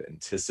about it.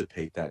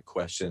 Anticipate that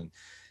question,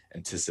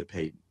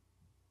 anticipate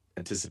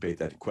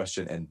that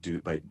question, and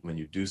when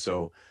you do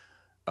so,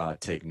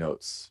 take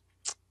notes.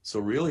 So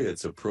really,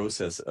 it's a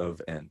process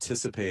of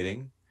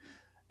anticipating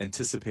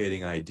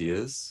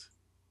ideas,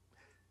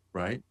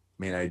 right?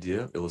 Main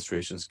idea,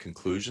 illustrations,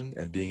 conclusion,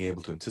 and being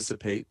able to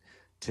anticipate,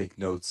 take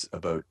notes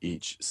about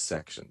each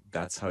section.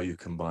 That's how you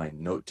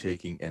combine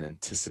note-taking and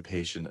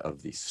anticipation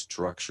of the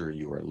structure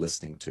you are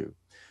listening to,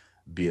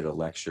 be it a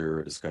lecture,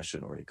 a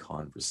discussion, or a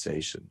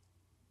conversation.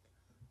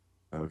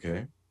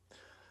 Okay?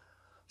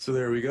 So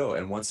there we go.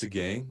 And once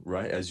again,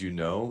 right, as you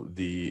know,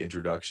 the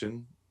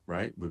introduction,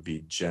 right, would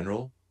be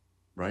general,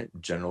 right?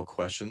 General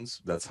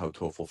questions. That's how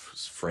TOEFL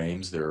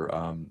frames their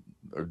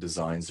or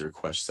designs their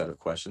set of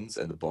questions,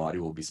 and the body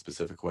will be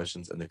specific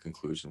questions, and the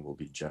conclusion will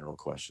be general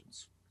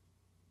questions.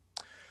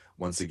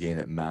 Once again,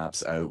 it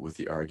maps out with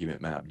the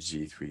argument map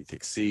G3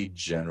 thick C,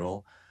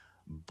 general,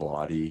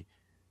 body,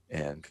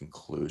 and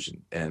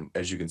conclusion. And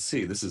as you can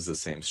see, this is the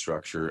same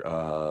structure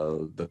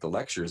that the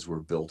lectures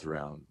were built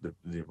around,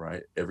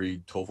 right? Every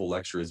TOEFL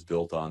lecture is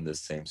built on this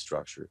same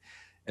structure,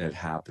 and it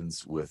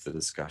happens with the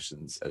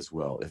discussions as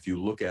well. If you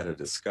look at a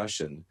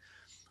discussion,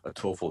 a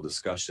TOEFL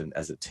discussion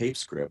as a tape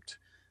script,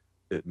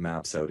 it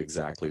maps out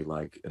exactly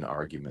like an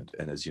argument.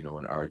 And as you know,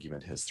 an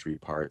argument has three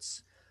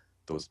parts.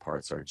 Those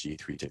parts are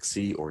G3 tick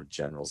C, or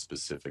general,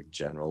 specific,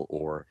 general,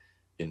 or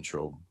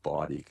intro,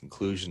 body,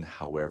 conclusion,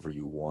 however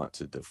you want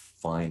to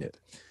define it.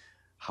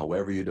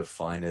 However you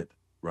define it,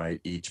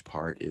 right, each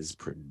part is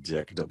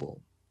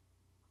predictable.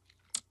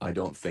 I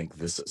don't think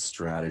this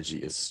strategy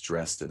is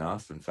stressed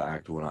enough. In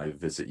fact, when I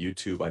visit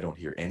YouTube, I don't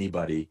hear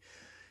anybody,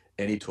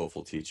 any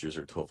TOEFL teachers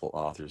or TOEFL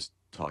authors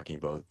talking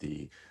about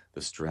the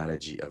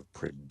strategy of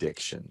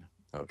prediction,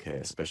 okay,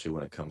 especially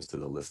when it comes to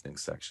the listening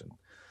section.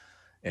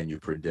 And you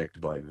predict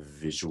by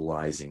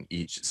visualizing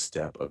each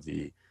step of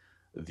the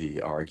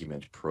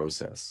argument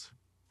process.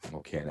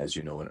 Okay, and as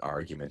you know, an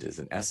argument is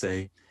an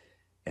essay,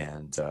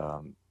 and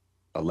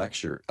a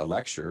lecture,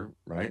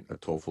 right? A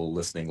TOEFL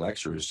listening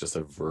lecture is just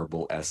a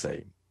verbal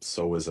essay.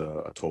 So is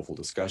a TOEFL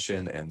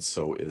discussion, and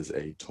so is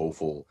a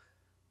TOEFL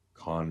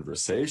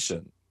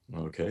conversation.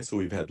 Okay, so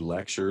we've had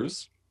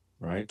lectures,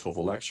 right?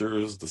 TOEFL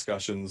lectures,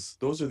 discussions.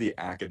 Those are the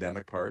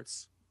academic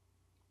parts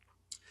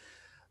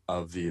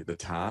of the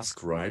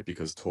task, right?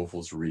 Because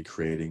TOEFL's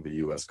recreating the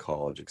U.S.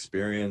 college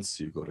experience.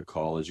 You go to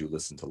college, you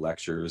listen to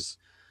lectures,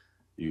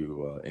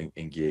 you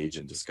engage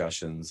in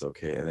discussions,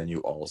 okay, and then you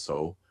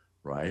also,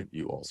 right?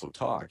 You also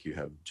talk. You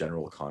have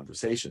general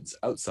conversations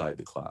outside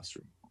the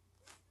classroom,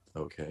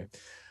 okay.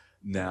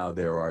 Now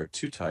there are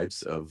two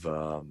types of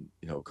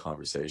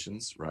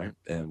conversations, right?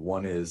 And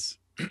one is,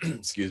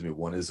 excuse me,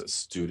 one is a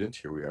student.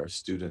 Here we are,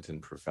 student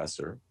and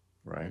professor,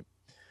 right?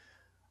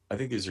 I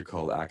think these are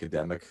called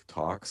academic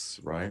talks,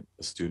 right?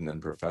 A student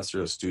and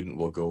professor. A student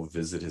will go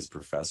visit his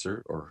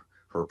professor or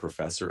her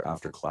professor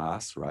after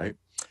class, right?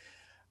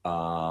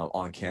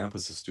 On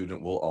campus, a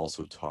student will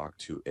also talk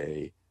to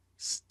a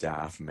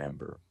staff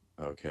member,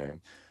 okay?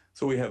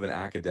 So we have an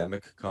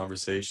academic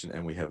conversation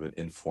and we have an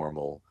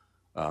informal,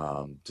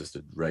 just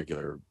a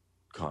regular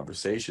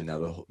conversation.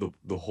 Now,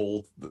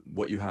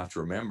 what you have to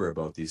remember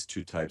about these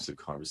two types of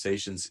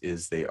conversations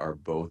is they are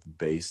both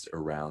based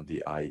around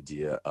the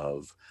idea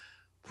of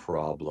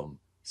problem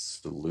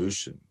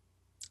solution.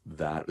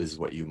 That is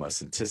what you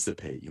must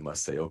anticipate. You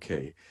must say,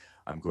 okay,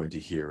 I'm going to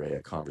hear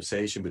a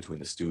conversation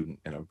between a student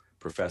and a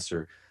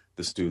professor.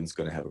 The student's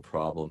going to have a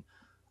problem.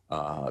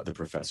 The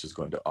professor is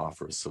going to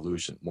offer a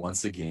solution.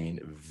 Once again,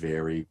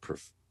 very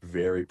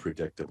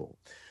predictable.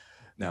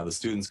 Now, the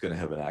student's going to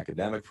have an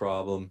academic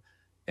problem,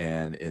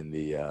 and in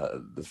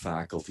the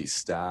faculty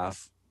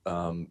staff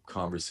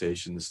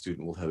conversation, the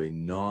student will have a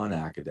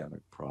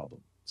non-academic problem.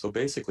 So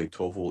basically,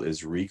 TOEFL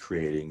is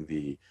recreating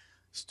the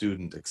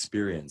student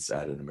experience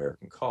at an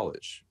American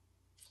college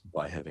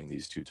by having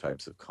these two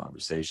types of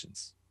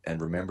conversations.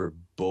 And remember,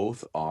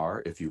 both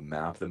are, if you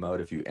map them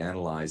out, if you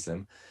analyze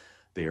them,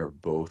 they are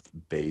both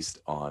based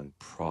on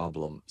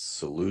problem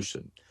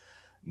solution.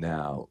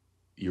 Now,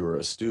 you're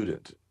a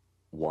student.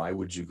 Why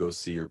would you go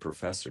see your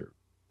professor,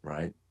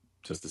 right?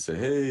 Just to say,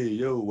 hey,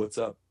 yo, what's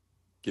up?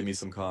 Give me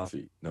some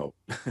coffee. No,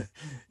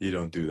 you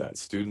don't do that.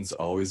 Students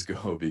always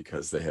go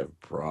because they have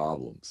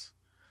problems,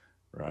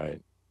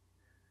 right?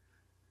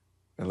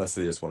 Unless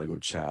they just want to go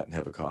chat and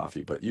have a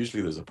coffee, but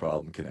usually there's a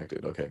problem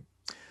connected. Okay.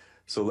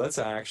 So let's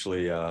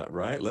actually,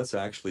 let's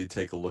actually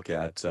take a look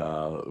at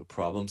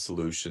problem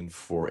solution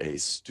for a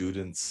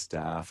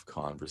student-staff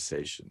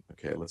conversation.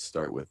 Okay, let's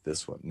start with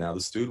this one. Now,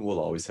 the student will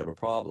always have a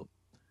problem,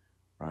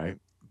 right?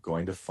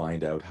 Going to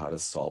find out how to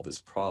solve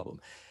this problem.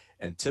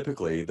 And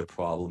typically, the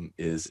problem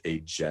is a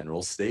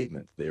general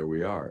statement. There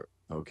we are,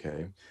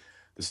 okay?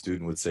 The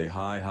student would say,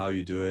 hi, how are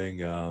you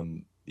doing?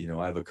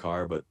 I have a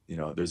car, but,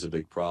 there's a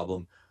big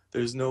problem.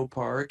 There's no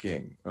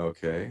parking,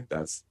 okay?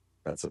 That's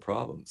a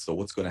problem. So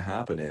what's going to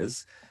happen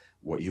is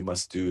what you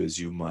must do is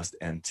you must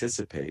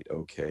anticipate,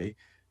 okay?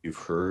 You've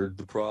heard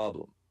the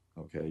problem,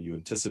 okay? You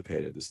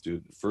anticipated the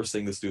student. First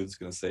thing the student's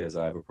going to say is,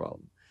 I have a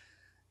problem.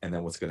 And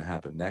then what's going to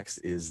happen next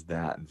is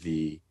that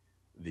the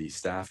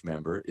staff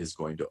member is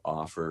going to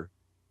offer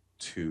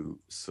two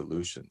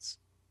solutions.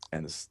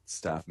 And the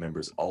staff member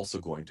is also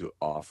going to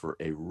offer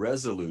a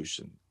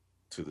resolution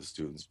to the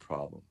student's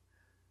problem,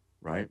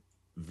 right?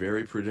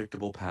 Very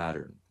predictable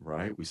pattern,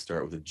 right? We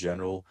start with a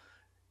general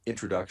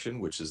introduction,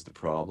 which is the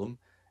problem,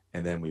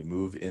 and then we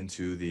move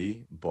into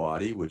the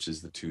body, which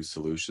is the two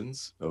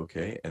solutions,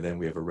 okay? And then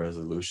we have a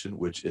resolution,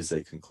 which is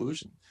a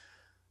conclusion.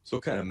 So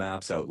it kind of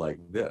maps out like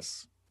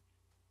this,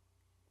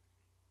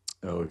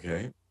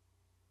 okay?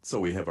 So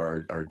we have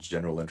our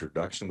general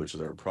introduction, which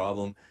is our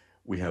problem.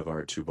 We have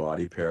our two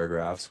body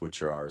paragraphs,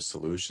 which are our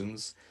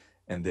solutions,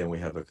 and then we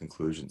have a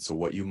conclusion. So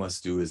what you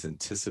must do is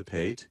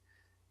anticipate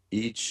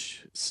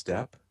each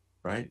step,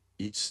 right?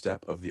 Each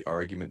step of the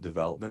argument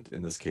development.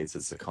 In this case,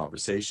 it's a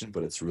conversation,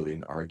 but it's really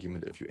an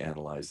argument if you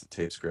analyze the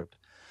tape script.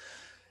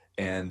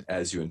 And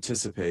as you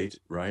anticipate,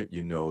 right,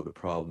 you know the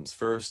problems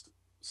first,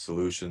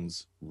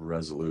 solutions,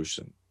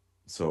 resolution.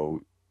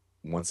 So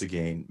once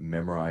again,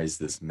 memorize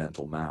this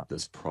mental map,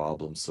 this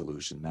problem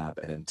solution map,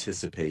 and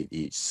anticipate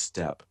each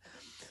step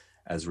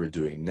as we're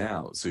doing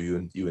now. So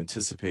you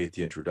anticipate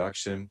the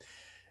introduction,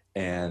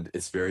 and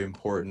it's very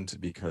important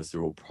because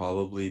there will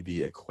probably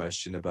be a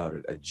question about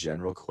it, a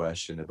general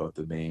question about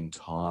the main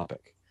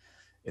topic.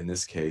 In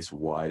this case,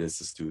 why does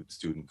the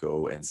student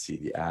go and see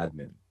the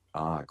admin?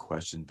 A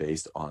question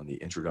based on the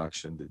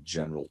introduction, the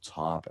general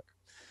topic.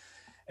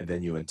 And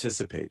then you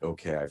anticipate,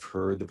 okay, I've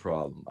heard the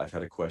problem. I've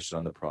had a question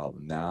on the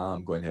problem. Now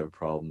I'm going to have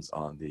problems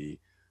on the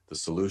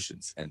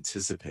solutions.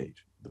 Anticipate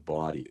the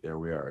body. There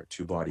we are,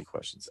 2 body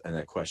questions. And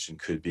that question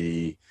could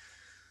be,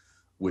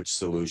 which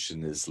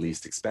solution is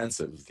least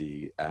expensive?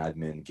 The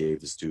admin gave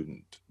the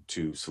student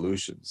 2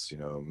 solutions. You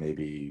know,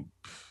 maybe,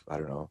 I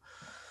don't know,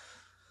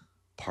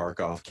 park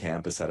off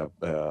campus at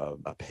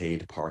a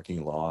paid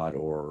parking lot,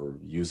 or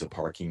use a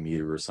parking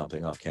meter or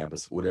something off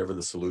campus, whatever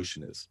the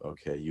solution is.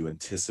 Okay, you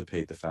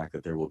anticipate the fact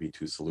that there will be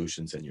 2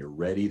 solutions, and you're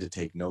ready to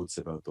take notes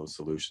about those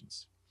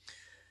solutions.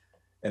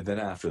 And then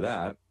after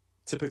that,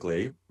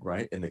 typically,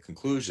 right, in the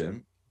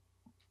conclusion,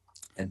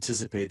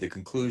 anticipate the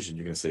conclusion.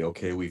 You're going to say,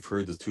 okay, we've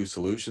heard the 2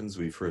 solutions,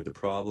 we've heard the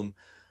problem.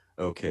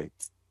 Okay,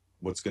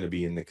 what's going to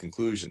be in the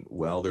conclusion?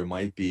 Well, there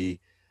might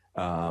be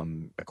a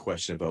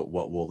question about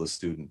what will the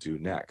student do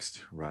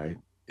next, right?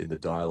 In the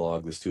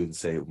dialogue, the student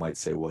might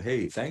say, well,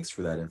 hey, thanks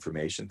for that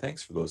information.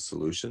 Thanks for those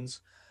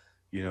solutions.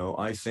 You know,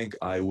 I think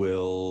I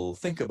will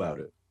think about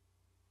it.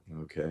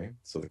 Okay,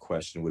 so the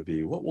question would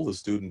be, what will the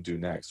student do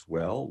next?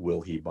 Well, will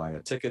he buy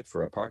a ticket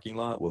for a parking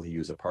lot? Will he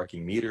use a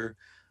parking meter?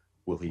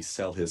 Will he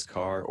sell his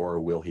car,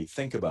 or will he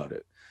think about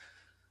it?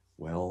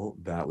 Well,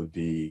 that would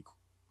be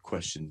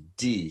question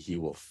D. He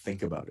will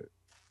think about it.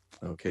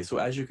 Okay, so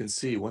as you can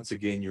see, once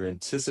again, you're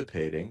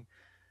anticipating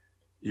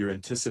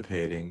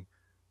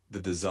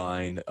the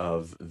design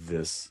of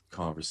this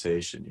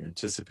conversation. You're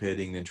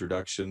anticipating the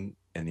introduction,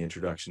 and the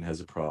introduction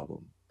has a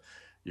problem.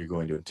 You're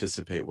going to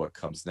anticipate what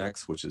comes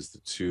next, which is the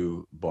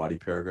 2 body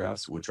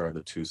paragraphs, which are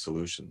the 2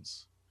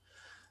 solutions.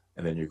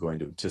 And then you're going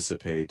to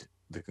anticipate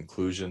the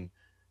conclusion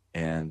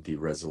and the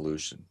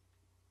resolution.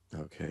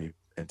 Okay,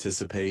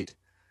 anticipate,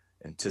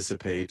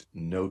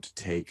 note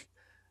take,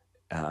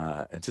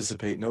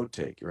 anticipate, note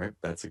take, right?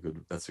 That's a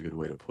good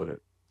way to put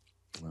it.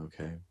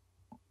 Okay.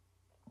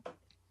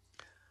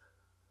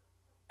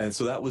 And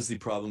so that was the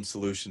problem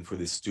solution for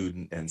the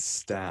student and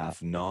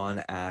staff,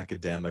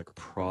 non-academic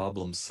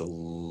problems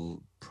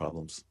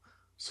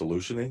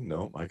solutioning.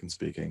 No, I can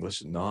speak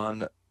English.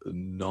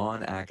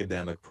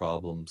 Non-academic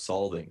problem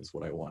solving is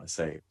what I want to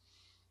say.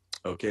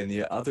 Okay, and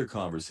the other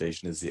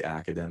conversation is the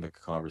academic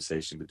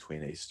conversation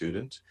between a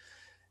student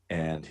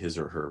and his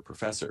or her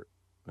professor.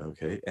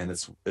 Okay, and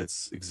it's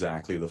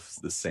exactly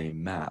the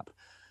same map.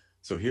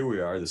 So here we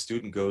are, the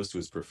student goes to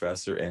his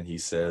professor and he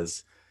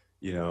says,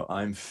 you know,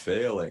 I'm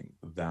failing.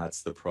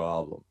 That's the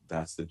problem.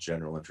 That's the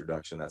general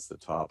introduction. That's the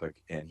topic,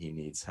 and he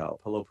needs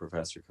help. Hello,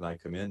 professor, can I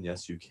come in?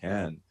 Yes, you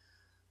can.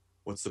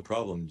 What's the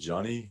problem,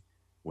 Johnny?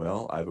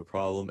 Well, I have a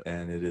problem,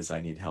 and it is I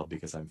need help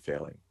because I'm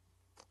failing.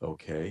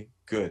 Okay,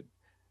 good.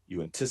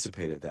 You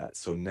anticipated that.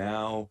 So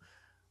now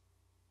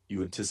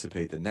you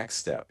anticipate the next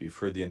step. You've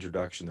heard the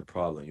introduction, the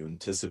problem. You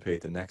anticipate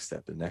the next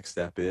step. The next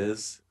step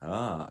is,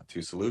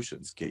 2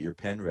 solutions. Get your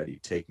pen ready.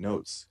 Take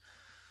notes.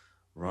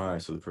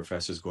 Right, so the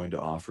professor is going to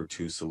offer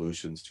 2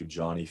 solutions to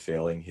Johnny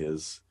failing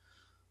his,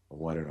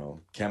 I don't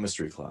know,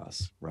 chemistry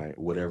class, right?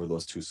 Whatever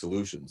those 2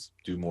 solutions.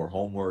 Do more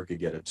homework,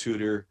 get a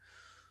tutor,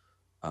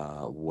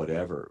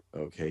 whatever.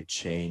 Okay,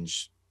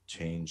 change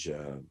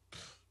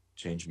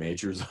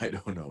majors. I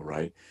don't know,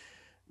 right?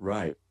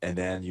 Right, and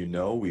then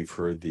we've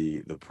heard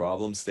the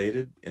problem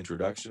stated,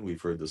 introduction.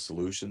 We've heard the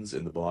solutions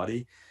in the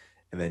body.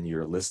 And then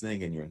you're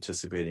listening and you're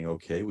anticipating,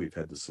 okay, we've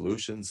had the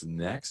solutions.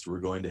 Next,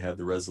 we're going to have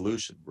the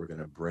resolution. We're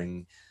going to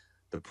bring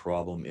the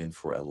problem in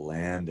for a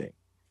landing.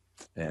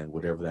 And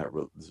whatever that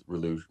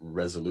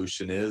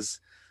resolution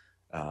is,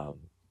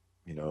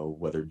 you know,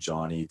 whether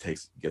Johnny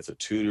gets a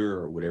tutor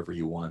or whatever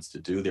he wants to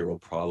do, there will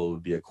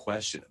probably be a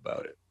question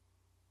about it.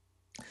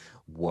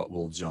 What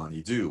will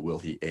Johnny do? Will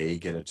he A,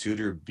 get a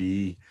tutor,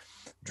 B,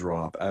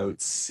 drop out,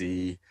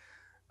 C,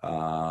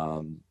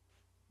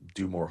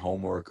 do more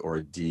homework,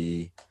 or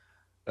D,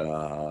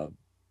 well,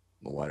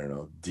 I don't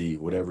know, D,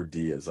 whatever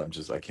D is.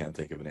 I can't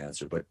think of an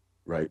answer, but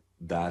right,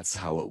 that's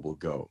how it will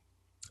go.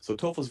 So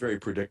TOEFL is very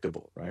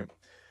predictable, right?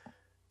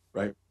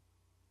 Right?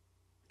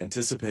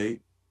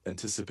 Anticipate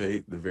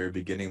the very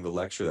beginning of the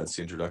lecture. That's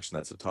the introduction.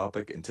 That's the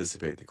topic.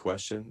 Anticipate the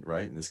question,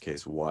 right? In this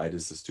case, why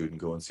does the student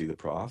go and see the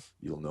prof?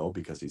 You'll know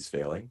because he's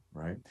failing,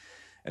 right?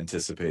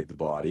 Anticipate the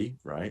body,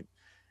 right?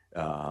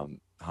 How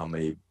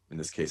many, in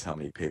this case, how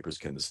many papers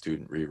can the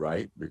student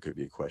rewrite? There could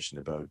be a question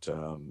about,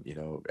 you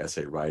know,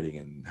 essay writing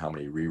and how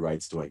many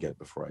rewrites do I get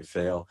before I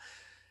fail?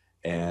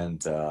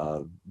 And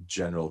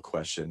general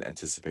question,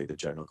 anticipate the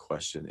general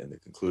question in the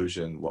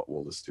conclusion. What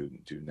will the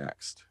student do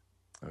next?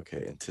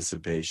 Okay,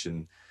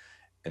 anticipation,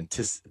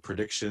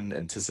 prediction,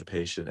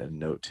 anticipation, and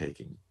note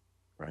taking,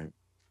 right?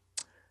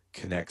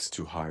 Connects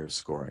to higher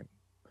scoring.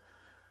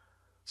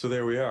 So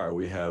there we are.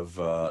 We have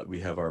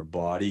our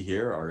body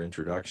here, our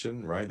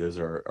introduction, right? There's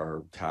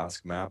our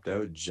task mapped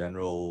out,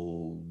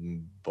 general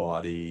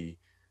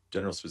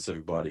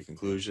specific body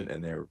conclusion,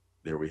 and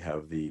there we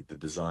have the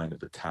design of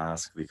the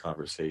task, the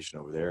conversation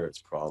over there.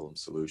 It's problem,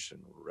 solution,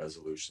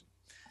 resolution.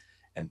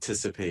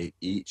 Anticipate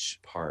each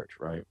part,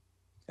 right?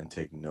 And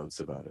take notes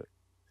about it.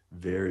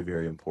 Very,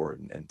 very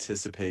important.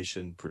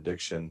 Anticipation,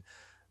 prediction,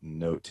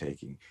 note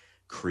taking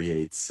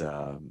creates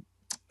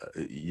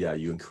yeah,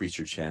 you increase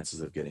your chances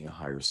of getting a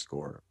higher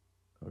score.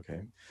 Okay.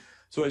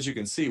 So as you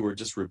can see, we're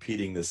just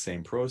repeating the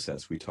same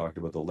process. We talked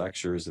about the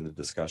lectures and the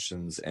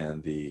discussions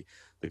and the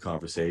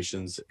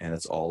conversations, and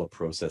it's all a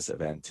process of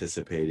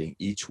anticipating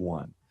each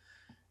one.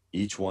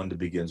 Each one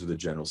begins with a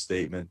general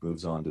statement,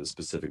 moves on to the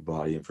specific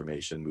body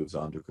information, moves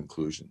on to a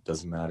conclusion.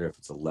 Doesn't matter if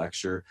it's a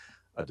lecture,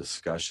 a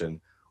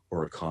discussion,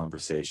 or a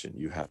conversation.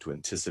 You have to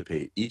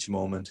anticipate each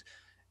moment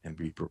and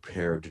be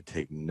prepared to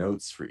take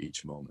notes for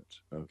each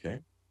moment. Okay.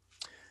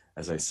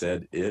 As I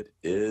said, it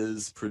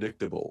is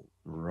predictable.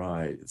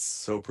 Right. It's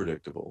so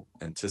predictable.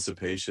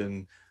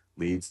 Anticipation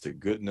leads to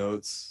good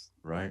notes,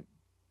 right?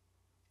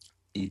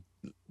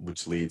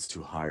 Which leads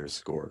to higher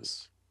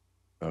scores.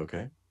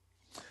 Okay.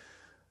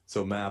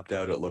 So mapped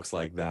out, it looks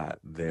like that.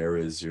 There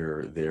is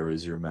your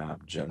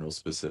map, general,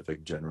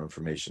 specific, general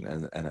information.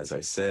 And as I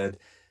said,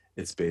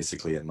 it's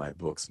basically in my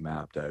books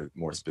mapped out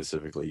more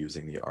specifically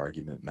using the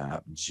argument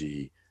map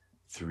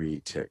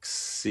G3 tick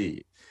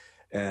C.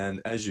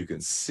 And as you can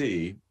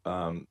see,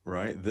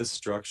 right, this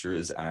structure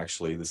is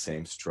actually the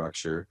same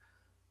structure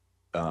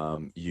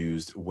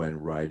used when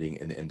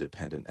writing an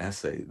independent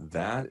essay.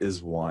 That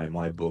is why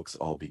my books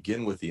all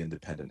begin with the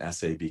independent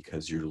essay,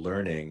 because you're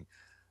learning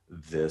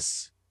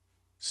this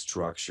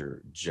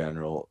structure,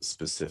 general,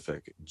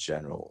 specific,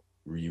 general.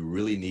 You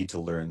really need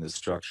to learn this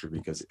structure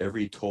because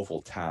every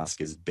TOEFL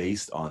task is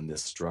based on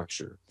this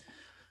structure.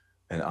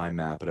 And I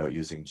map it out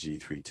using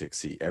G3 tick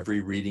C.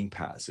 Every reading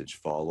passage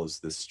follows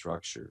this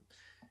structure.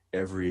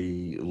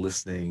 Every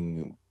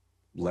listening,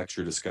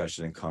 lecture,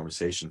 discussion, and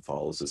conversation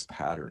follows this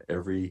pattern.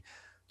 Every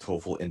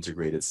TOEFL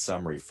integrated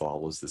summary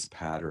follows this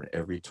pattern.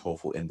 Every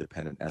TOEFL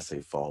independent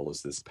essay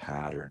follows this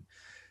pattern.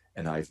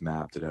 And I've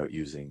mapped it out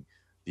using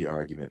the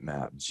argument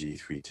map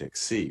G3 tick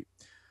C.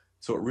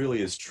 So it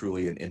really is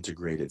truly an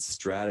integrated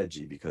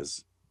strategy,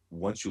 because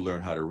once you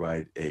learn how to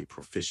write a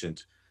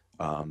proficient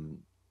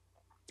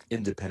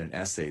independent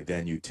essay,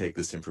 then you take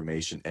this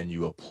information and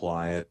you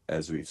apply it,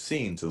 as we've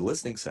seen, to the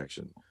listening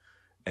section.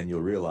 And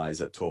you'll realize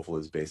that TOEFL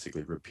is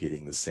basically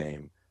repeating the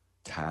same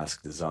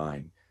task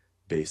design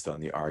based on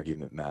the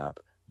argument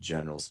map,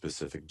 general,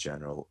 specific,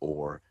 general,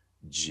 or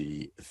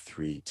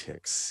G3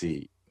 tick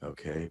C.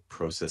 Okay,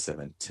 process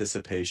of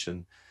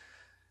anticipation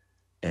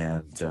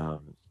and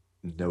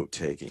note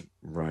taking,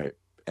 right,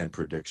 and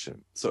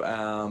prediction. So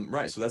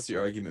right, so that's the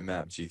argument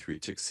map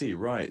G3 tick C,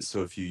 right?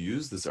 So if you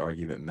use this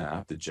argument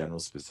map, the general,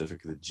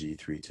 specific, the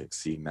G3 tick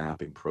C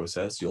mapping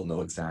process, you'll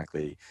know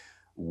exactly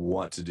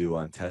what to do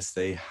on test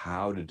day,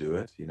 how to do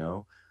it,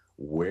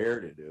 where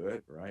to do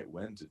it, right,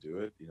 when to do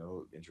it,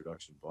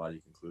 introduction,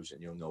 body, conclusion.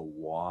 You'll know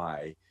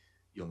why.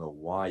 You'll know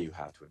why you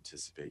have to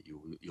anticipate.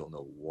 You'll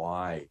know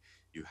why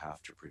you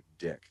have to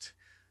predict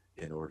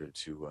in order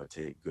to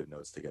take good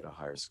notes to get a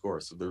higher score.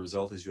 So the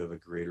result is you have a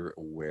greater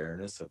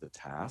awareness of the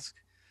task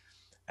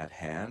at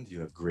hand.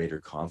 You have greater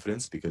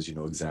confidence because you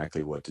know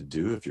exactly what to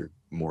do. If you're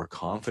more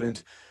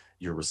confident,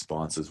 your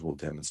responses will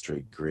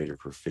demonstrate greater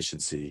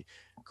proficiency.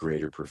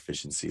 Greater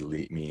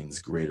proficiency means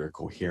greater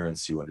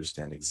coherence. You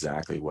understand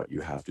exactly what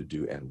you have to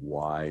do and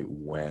why,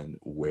 when,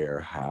 where,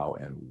 how,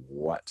 and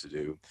what to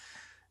do.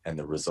 And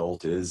the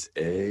result is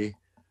a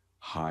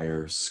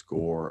higher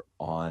score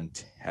on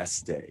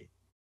test day.